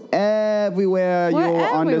find us everywhere.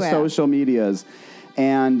 On the social medias.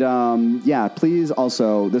 And, please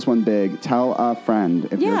also, this one big, tell a friend.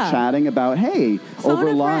 If you're chatting about, hey,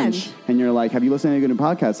 over lunch, and you're like, have you listened to any good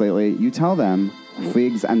podcasts lately? You tell them,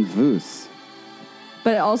 Wigs and Weiss.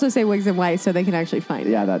 But also say Wigs and Weiss so they can actually find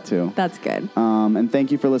it. Yeah, that too. That's good. And thank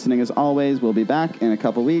you for listening as always. We'll be back in a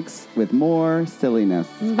couple weeks with more silliness.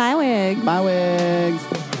 Bye, Wigs. Bye,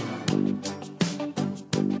 Wigs.